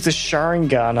just used the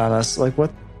Sharingan on us. Like,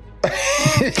 what?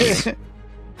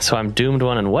 So I'm doomed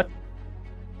 1 and what?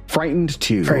 Frightened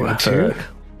two. Frightened two.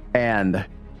 And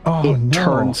Oh, it no.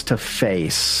 turns to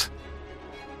face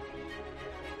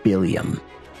Billiam,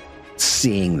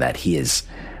 seeing that he is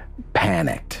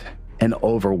panicked and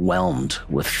overwhelmed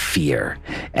with fear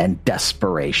and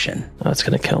desperation. Oh, it's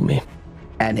going to kill me.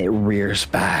 And it rears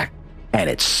back and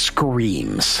it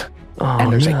screams. Oh,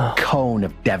 And there's no. a cone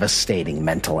of devastating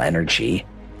mental energy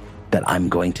that I'm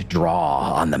going to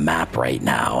draw on the map right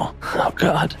now Oh,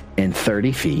 God. in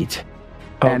 30 feet.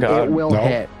 Oh, And God. it will No.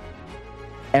 hit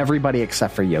everybody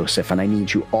except for Yosef. And I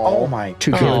need you all Oh my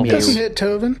to God. give me a... Doesn't hit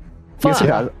Tovin. Yes, it Fuck.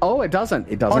 does. Oh, it doesn't.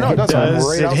 It doesn't Oh, no, hit it doesn't. Solus. I'm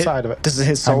right it hit- outside of it. Does it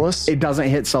hit Solus? It doesn't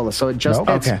hit Solus. So it just Nope.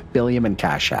 hits Okay. Billiam and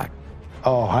Kashak.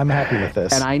 Oh, I'm happy with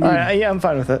this. And I need... All right, yeah, I'm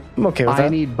fine with it. I'm okay with I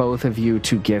that. need both of you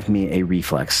to give me a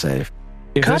reflex save.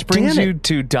 If God this brings damn it. you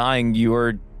to dying,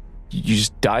 you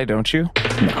just die, don't you?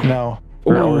 no.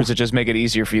 Or does it just make it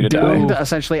easier for you to die? And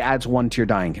essentially adds 1 to your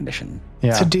dying condition.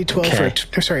 Yeah. It's a D12 Okay.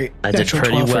 for a sorry, I did natural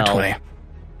pretty 12 for a well. 20.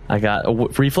 I got a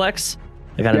reflex.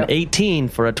 I got Yep. an 18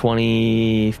 for a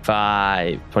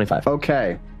 25. 25.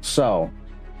 Okay, so...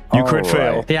 You crit all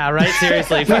fail. right. Yeah, right?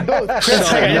 Seriously. We both crit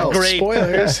Sorry, fail. no.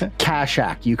 Spoilers.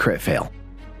 Kashak, you crit fail.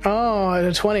 Oh, at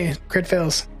a 20. Crit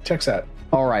fails. Checks out.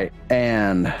 All right,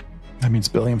 and That means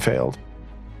Billiam failed.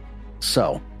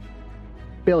 so,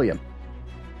 Billiam,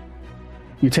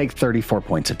 you take 34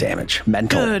 points of damage,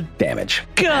 mental Good. damage.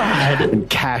 God. And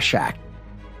Kashak,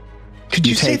 Could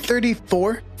you, say take-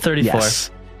 34? 34.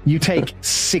 Yes, you take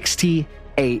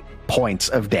 68 points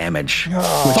of damage,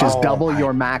 Oh, which is double my-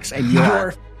 your max, and you are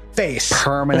Your face.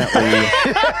 permanently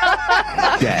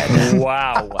dead.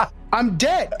 Wow. I'm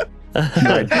dead.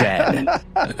 You're dead.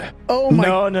 Oh my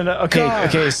No. Okay, God.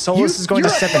 okay. Solus is going you're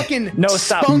to a step fucking in. No,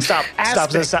 stop. spunk Stop.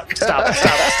 aspect.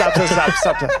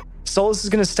 Stop. Solus is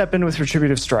going to step in with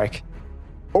Retributive Strike.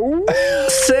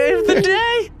 Save the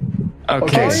day.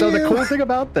 Okay, so the cool thing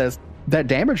about this, that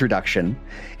damage reduction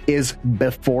is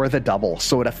before the double.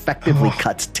 So it effectively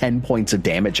cuts 10 points of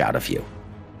damage out of you.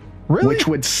 Really? Which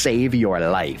would save your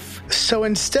life. So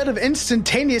instead of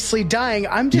instantaneously dying,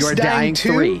 I'm just You're dying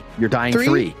two? 3. You're dying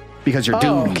 3 because you're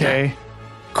doomed. Okay.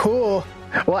 Cool.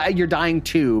 Well, you're dying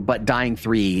 2, but dying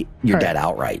 3, you're dead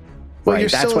outright. Well, right? you're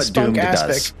That's still a what spunk doomed aspic.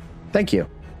 does. Thank you.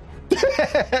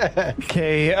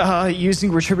 Okay,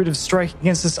 using retributive strike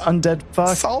against this undead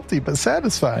fuck. Salty but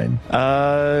satisfying.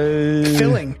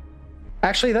 Filling.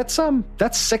 Actually, that's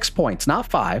 6 points, not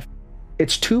 5.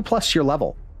 It's 2 plus your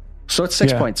level. So it's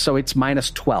 6 points. So it's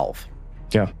minus 12.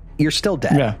 Yeah. You're still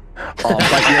dead. Yeah.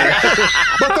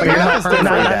 But you're not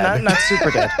permanently dead. Not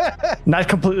super dead. Not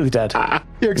completely dead.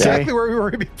 You're exactly where we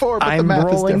were before, but the I'm math is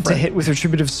rolling different. to hit with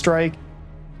retributive strike.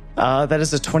 That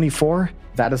is a 24.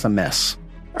 That is a miss.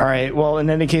 All right. Well, in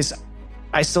any case,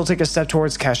 I still take a step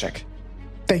towards Kashik.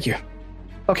 Thank you.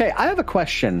 Okay, I have a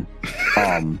question.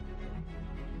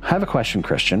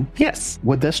 Christian. Yes.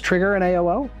 Would this trigger an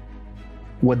AOO?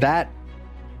 Would that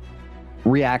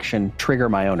reaction trigger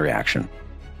my own reaction?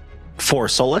 For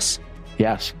Solus?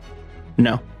 Yes.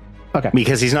 No. Okay.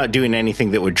 Because he's not doing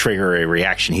anything that would trigger a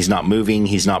reaction. He's not moving.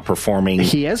 He's not performing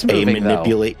He is moving, a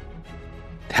manipulate.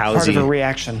 How's Part he? of a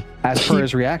reaction. As per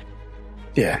his reaction.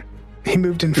 Yeah. He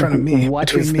moved in front of me. What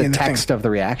between is me the and text of the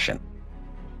reaction?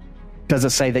 Does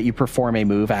it say that you perform a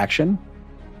move action?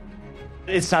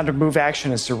 It's not a move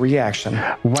action, it's a reaction.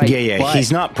 Right. Yeah. but-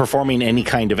 He's not performing any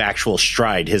kind of actual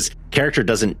stride. His character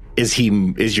doesn't. Is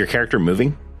your character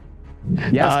moving?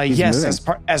 Yes. he's Yes,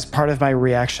 moving. as part of my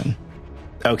reaction.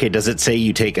 Okay. Does it say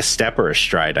you take a step or a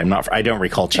stride? I don't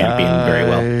recall champion very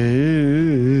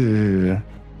well.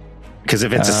 Because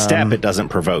if it's a step, it doesn't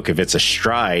provoke. If it's a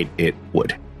stride, it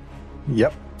would.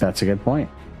 Yep. That's a good point.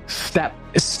 Step.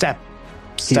 Step.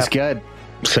 He's good.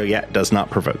 So yeah, it does not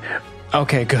provoke.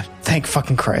 Okay, good. Thank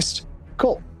fucking Christ.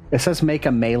 Cool. It says make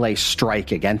a melee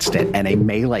strike against it, and a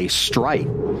melee strike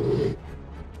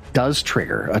does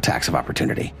trigger attacks of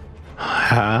opportunity.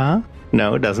 Huh?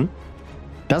 No, it doesn't.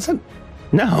 Doesn't?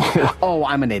 No. Oh,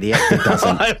 I'm an idiot. It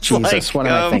doesn't. It's Jesus, like, what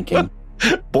am I thinking?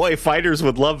 Boy, fighters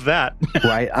would love that.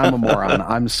 Right? I'm a moron.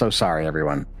 I'm so sorry,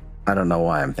 everyone. I don't know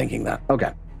why I'm thinking that.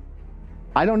 Okay.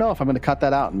 I don't know if I'm going to cut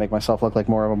that out and make myself look like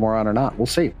more of a moron or not. We'll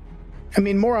see. I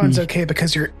mean, moron's okay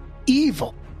because you're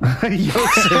evil.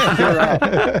 Yosef, you're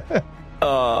out.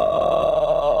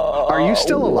 Are you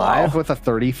still alive with a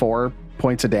 34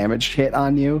 points of damage hit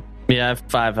on you? Yeah, I have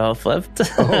 5 health left.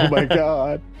 Oh my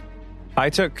god. I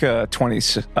took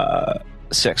 26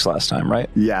 last time, right?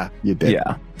 Yeah, you did.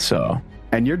 Yeah. So,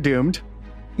 And you're doomed.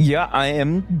 yeah, I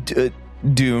am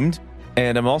doomed,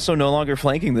 and I'm also no longer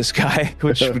flanking this guy,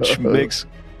 which makes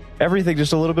everything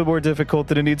just a little bit more difficult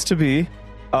than it needs to be.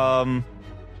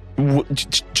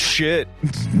 Shit.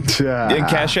 And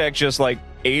Kashak just like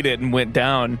ate it and went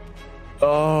down.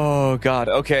 Oh god.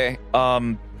 Okay.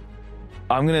 I'm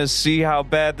gonna see how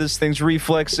bad this thing's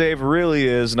reflex save really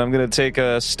is, and I'm gonna take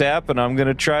a step and I'm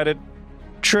gonna try to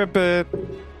trip it.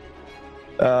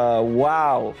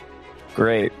 Wow.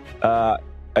 Great. I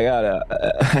got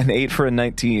an 8 for a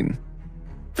 19.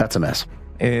 That's a mess.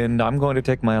 And I'm going to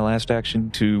take my last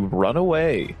action to run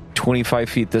away 25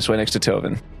 feet this way next to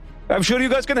Tovin. I'm sure you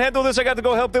guys can handle this. I got to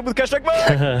go help them with Kashak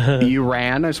Mike. You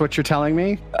ran, is what you're telling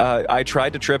me? I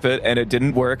tried to trip it and it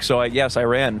didn't work, so I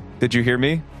ran. Did you hear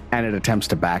me? And it attempts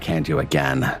to backhand you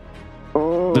again.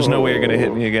 There's no way you're going to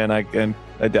hit me again.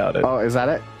 I doubt it. Oh, is that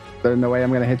it? There's no way I'm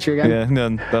going to hit you again? Yeah,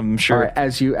 no, I'm sure. All right,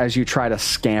 as you try to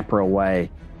scamper away,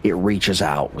 it reaches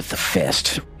out with the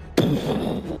fist.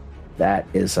 That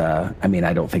is I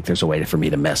don't think there's a way for me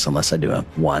to miss unless I do a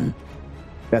 1.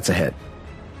 That's a hit.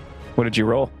 What did you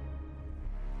roll?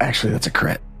 Actually, that's a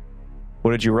crit.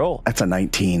 What did you roll? That's a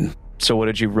 19. So what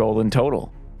did you roll in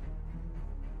total?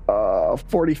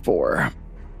 44.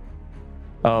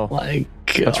 Oh, My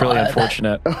that's really God.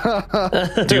 unfortunate.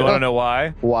 Do you want to know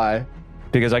why? Why?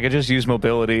 Because I could just use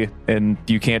mobility and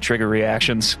you can't trigger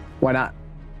reactions. Why not?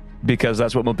 Because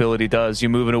that's what mobility does. You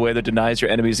move in a way that denies your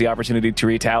enemies the opportunity to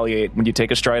retaliate. When you take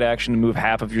a stride action and move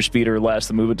half of your speed or less,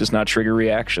 the movement does not trigger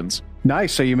reactions.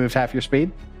 Nice. So you moved half your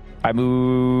speed? I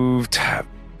moved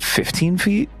 15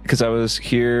 feet because I was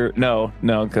here. No,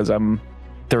 because I'm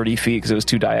 30 feet because it was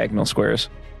 2 diagonal squares.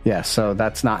 Yeah, so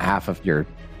that's not half of your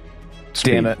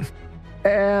speed. Damn it.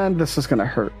 And this is going to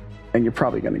hurt. And you're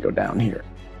probably going to go down here.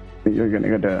 You're going to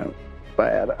go down.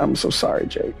 Bad. I'm so sorry,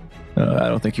 Jake. I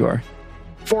don't think you are.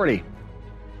 40.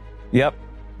 Yep.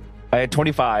 I had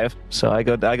 25, so I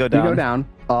go down. You go down.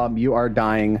 You are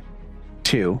dying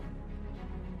 2,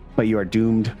 but you are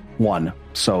doomed 1.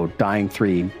 So dying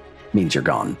 3 means you're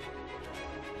gone.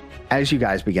 As you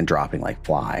guys begin dropping like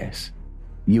flies,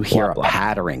 you hear a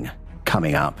pattering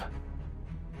coming up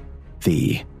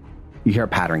the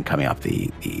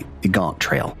gaunt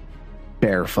trail.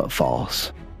 Barefoot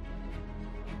falls.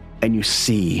 And you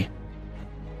see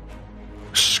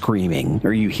screaming,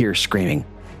 or you hear screaming,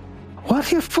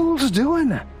 "What are you fools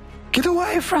doing? Get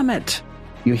away from it!"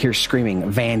 You hear screaming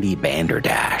Vandy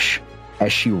Banderdash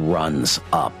as she runs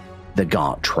up the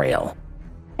gaunt trail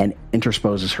and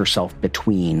interposes herself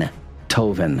between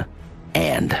Tovin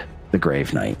and the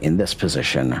Grave Knight in this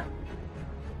position.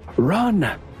 "Run!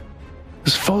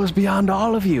 This foe is beyond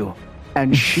all of you."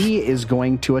 And she is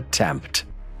going to attempt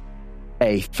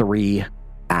a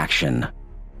 3-action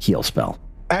heal spell.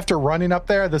 After running up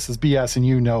there, this is BS and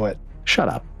you know it. Shut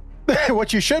up.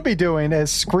 What you should be doing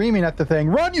is screaming at the thing,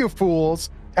 "Run, you fools!"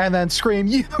 and then scream,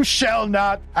 "You shall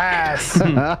not pass."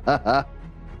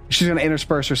 She's going to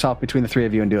intersperse herself between the 3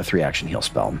 of you and do a 3-action heal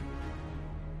spell.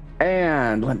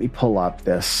 And let me pull up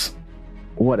this.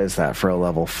 What is that for a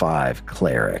level 5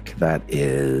 cleric? That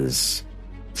is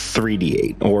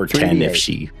 3d8 or 10 3d8. if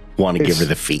she want to give her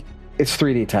the feat. It's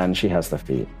 3d10. She has the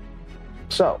feat.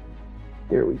 So,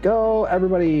 here we go.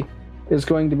 Everybody is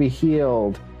going to be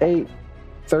healed. 8,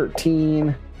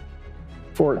 13,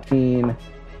 14,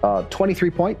 23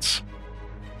 points.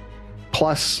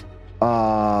 Plus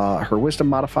her wisdom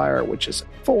modifier, which is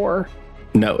 4.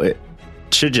 No, it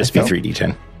should just be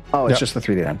 3d10. Oh, it's Yep. just the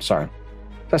 3d10. Sorry.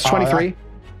 That's 23.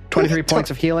 23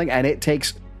 points of healing, and it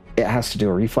has to do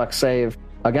a reflex save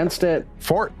against it.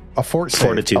 A fort save.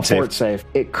 Fortitude A save. fort save.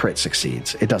 It crit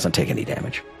succeeds. It doesn't take any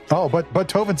damage. Oh, but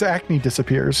Tovin's acne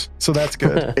disappears, so that's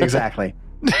good. Exactly.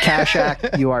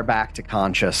 Kashak, you are back to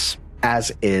conscious,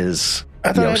 as is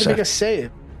I thought I had to Yosef. make a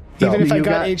save. No, Even if I you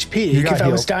got got- HP, you got because I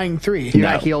was healed. dying 3. You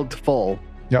got healed full.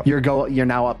 Yep. You're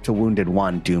now up to wounded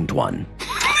 1, doomed 1.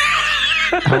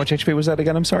 How much HP was that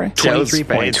again? I'm sorry. 23 Joe's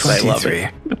points. face, I love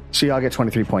it. So y'all get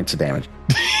 23 points of damage.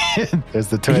 There's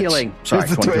the Twitch. Healing. Sorry,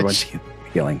 There's the 23 Twitch. points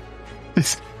healing.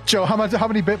 Joe, how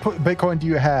many Bitcoin do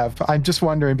you have? I'm just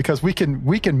wondering because we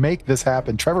can make this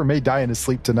happen. Trevor may die in his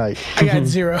sleep tonight. I got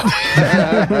 0.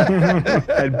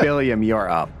 And Billiam, you're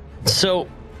up. So,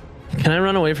 can I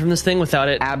run away from this thing without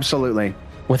it Absolutely.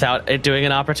 doing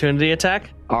an opportunity attack?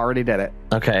 Already did it.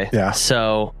 Okay. Yeah.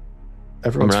 So,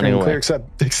 Everyone's I'm running feeling clear away.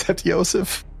 except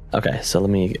Yosef. okay. So let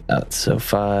me. So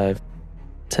 5,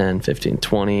 10, 15,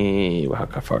 20. How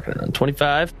far can I run?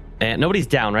 25. And nobody's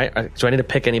down, right? Do I need to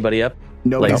pick anybody up?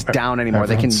 Nobody's Like- down anymore.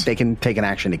 Everyone's- They can take an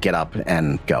action to get up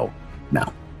and go. No.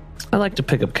 I like to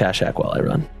pick up Kashak while I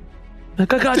run.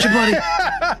 Like, I got you, buddy.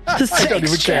 I don't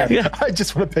even care. Yeah. I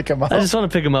just want to pick him up. I just want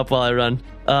to pick him up while I run.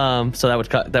 So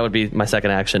that would be my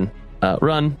second action.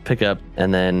 Run, pick up,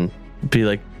 and then be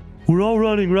like, "We're all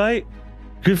running, right?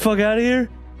 Get the fuck out of here."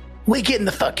 We getting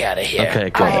the fuck out of here. Okay,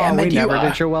 cool. I am we and you never are.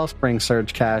 did your Wellspring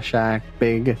Surge, Kashak.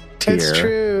 Big tear. It's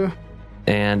true.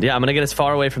 And yeah, I'm gonna get as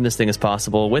far away from this thing as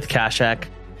possible with Kashak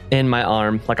in my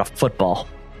arm like a football,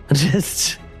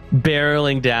 just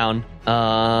barreling down.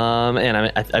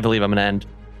 And I believe I'm gonna end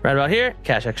right about here.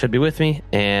 Kashak should be with me,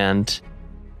 and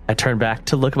I turn back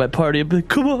to look at my party and be like,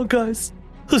 "Come on, guys,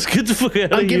 let's get the fuck out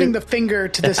of here." I'm giving the finger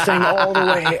to this thing all the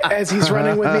way as he's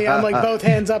running with me. I'm like both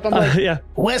hands up. I'm like, yeah.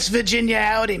 West Virginia,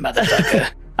 howdy, motherfucker.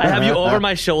 I have you over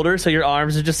my shoulder, so your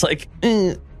arms are just like.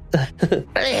 I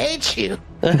hate you.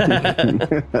 And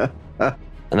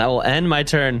that will end my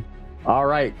turn. All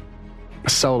right.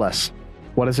 Solus,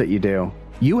 what is it you do?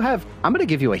 I'm going to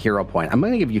give you a hero point. I'm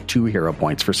going to give you 2 hero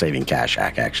points for saving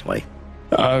Kashak, actually,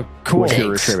 Cool. with your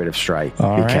Thanks. retributive strike,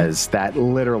 All right. because that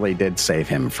literally did save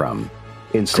him from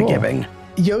insta-giving.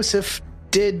 Yosef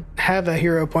did have a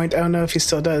hero point. I don't know if he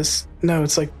still does. No,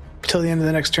 it's like till the end of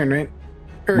the next turn, right?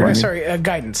 Or Right. sorry,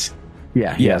 guidance.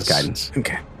 Yeah, he has Yes. guidance.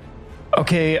 Okay.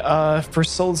 Okay, for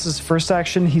Solus's first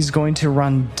action, he's going to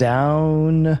run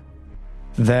down,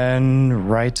 then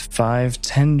right 5,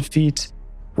 10 feet,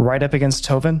 right up against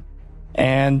Tovin.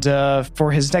 And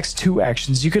for his next 2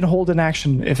 actions, you can hold an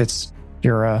action if it's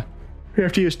your... You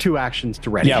have to use 2 actions to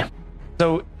ready him.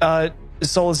 So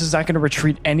Solus is not going to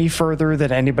retreat any further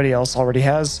than anybody else already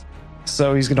has.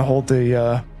 So he's going to hold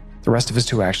the rest of his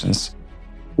 2 actions.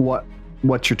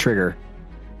 What's your trigger?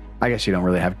 I guess you don't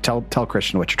really have. Tell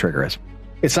Christian what your trigger is.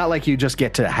 It's not like you just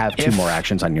get to have 2 more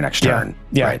actions on your next turn.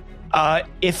 Yeah. Right.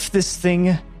 If this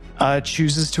thing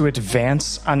chooses to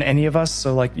advance on any of us,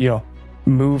 so like,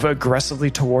 move aggressively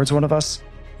towards one of us,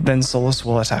 then Solus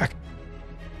will attack.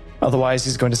 Otherwise,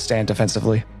 he's going to stand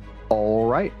defensively. All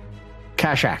right.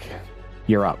 Kashak,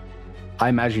 you're up. I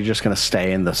imagine you're just going to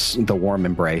stay in the warm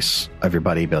embrace of your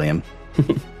buddy Billiam.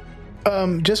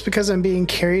 Just because I'm being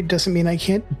carried doesn't mean I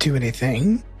can't do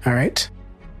anything. All right.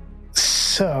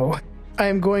 So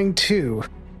I'm going to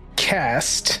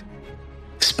cast.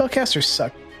 Spellcasters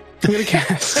suck. I'm going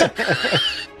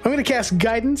to cast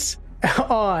guidance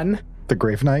on The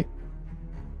Grave Knight.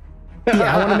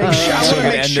 Yeah, I want to make sure, So we're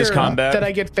gonna end this combat? that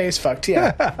I get face fucked.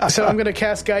 Yeah. So I'm going to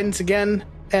cast guidance again,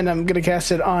 and I'm going to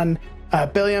cast it on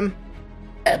Billiam.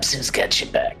 Absu's got your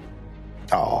back.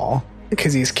 Aw.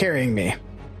 Because he's carrying me.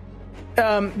 Then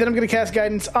I'm going to cast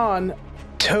guidance on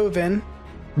Tovin.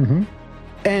 Mm-hmm.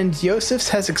 And Yosef's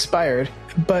has expired,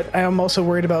 but I am also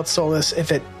worried about Solus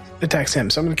if it attacks him.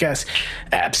 So I'm going to cast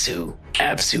Absu,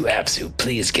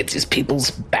 please get these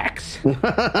people's backs.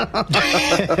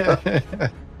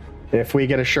 If we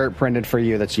get a shirt printed for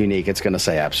you that's unique, it's going to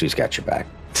say Absu's got your back.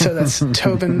 So that's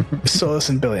Tovin, Solus,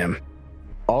 and Billiam.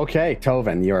 Okay,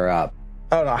 Tovin, you're up.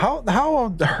 Oh no!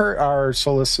 How hurt are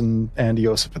Solus and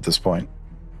Yosef at this point?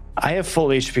 I have full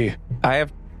HP. I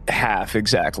have half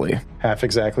exactly. Half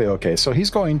exactly. Okay, so he's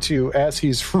going to, as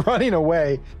he's running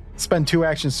away, spend 2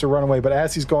 actions to run away. But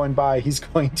as he's going by, he's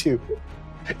going to,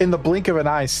 in the blink of an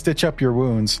eye, stitch up your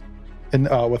wounds,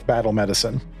 with battle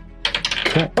medicine.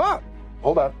 Okay. Ah!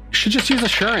 Hold on. You should just use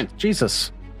assurance.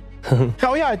 Jesus.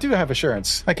 Oh yeah, I do have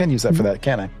assurance. I can use that for that,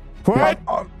 can I? What?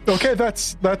 Okay,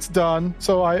 that's done.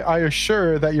 So I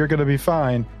assure that you're going to be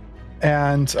fine.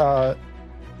 And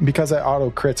because I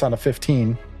auto crits on a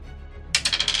 15.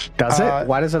 Does it?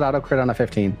 Why does it auto crit on a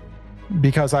 15?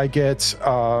 Because I get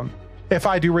if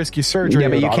I do risky surgery. Yeah,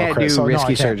 but you can't do so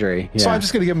risky surgery. Yeah. So I'm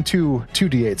just going to give him two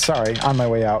d8. Sorry, on my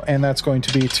way out, and that's going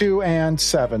to be 2 and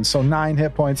 7, so 9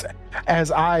 hit points.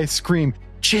 As I scream,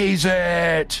 "Cheese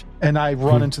it!" and I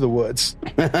run into the woods.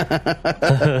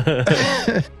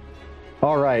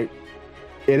 All right.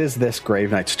 It is this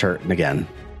Grave Knight's turn again.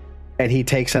 And he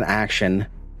takes an action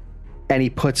and he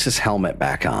puts his helmet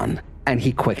back on and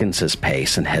he quickens his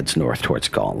pace and heads north towards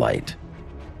Gauntlight.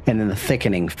 And in the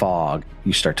thickening fog,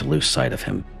 you start to lose sight of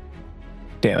him.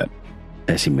 Damn it.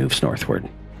 As he moves northward.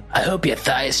 I hope your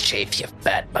thighs chafe, you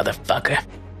fat motherfucker.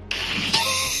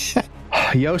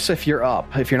 Yosef, you're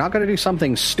up. If you're not going to do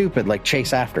something stupid like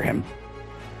chase after him.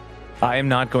 I am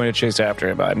not going to chase after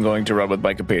him. I'm going to run with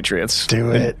my compatriots.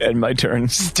 Do it. End my turn.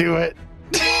 Do it.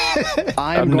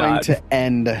 I'm going to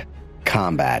end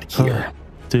combat here.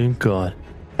 Thank God.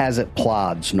 As it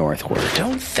plods northward.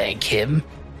 Don't thank him.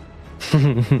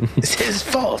 It's his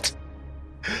fault.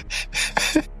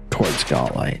 Towards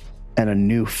Gauntlight. And a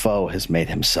new foe has made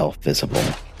himself visible.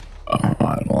 Oh,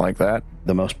 I don't like that.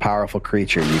 The most powerful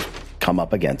creature you've come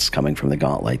up against coming from the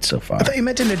Gauntlight so far. I thought you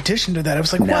meant in addition to that. I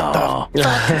was like, No. what the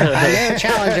fuck? A new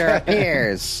challenger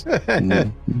appears.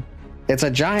 It's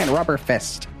a giant rubber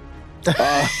fist.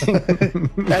 I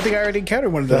think I already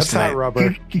encountered one of those. That's not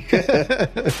rubber.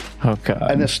 Oh, God.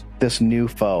 And this new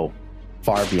foe,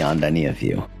 far beyond any of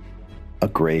you, a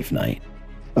Grave Knight.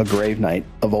 A Grave Knight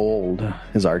of old,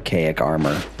 his archaic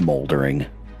armor moldering,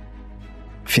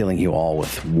 filling you all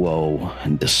with woe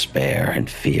and despair and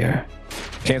fear.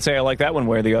 Can't say I like that one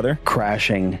way or the other.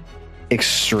 Crashing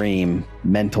extreme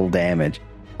mental damage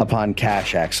upon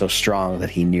Kashak so strong that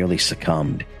he nearly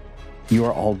succumbed. You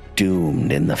are all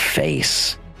doomed in the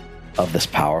face of this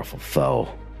powerful foe,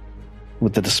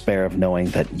 with the despair of knowing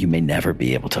that you may never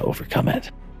be able to overcome it.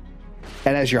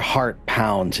 And as your heart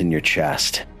pounds in your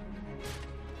chest,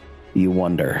 you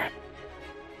wonder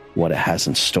what it has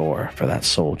in store for that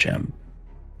soul gem.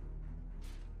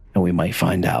 And we might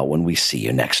find out when we see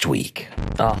you next week.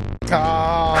 Oh,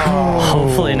 Oh.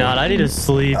 hopefully not. I need to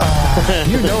sleep.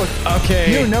 You know it.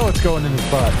 Okay. You know it's going in his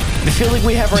butt. The feeling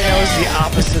we have right now is the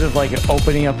opposite of like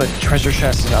opening up a treasure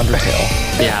chest in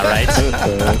Undertale. Yeah, right?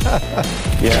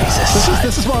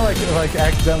 This is more like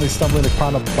accidentally stumbling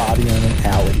upon a body in an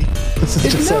alley. This is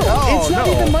just No, like, it's not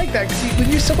even like that. Because when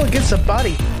you stumble against a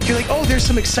body, you're like, oh, there's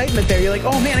some excitement there. You're like,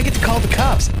 oh man, I get to call the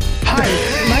cops. Hi,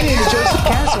 my name is Joseph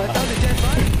Castle. I found a dead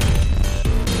body.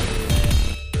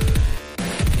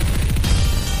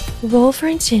 Roll for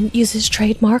Intent uses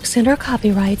trademarks and/or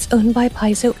copyrights owned by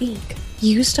Paizo Inc.,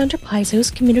 used under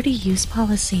Paizo's community use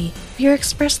policy. We are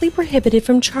expressly prohibited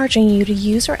from charging you to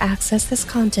use or access this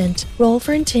content. Roll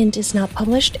for Intent is not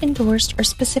published, endorsed, or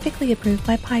specifically approved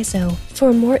by Paizo.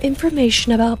 For more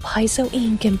information about Paizo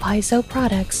Inc. and Paizo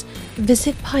products,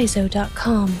 visit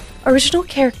paizo.com. Original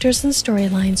characters and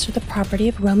storylines are the property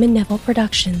of Roman Neville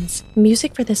Productions.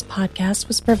 Music for this podcast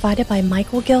was provided by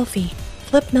Michael Gilfie,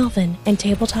 Flip Melvin, and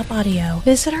Tabletop Audio.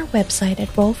 Visit our website at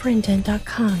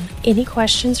rollforintent.com. Any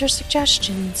questions or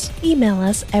suggestions, email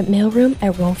us at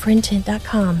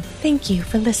mailroom@rollforintent.com. Thank you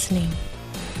for listening.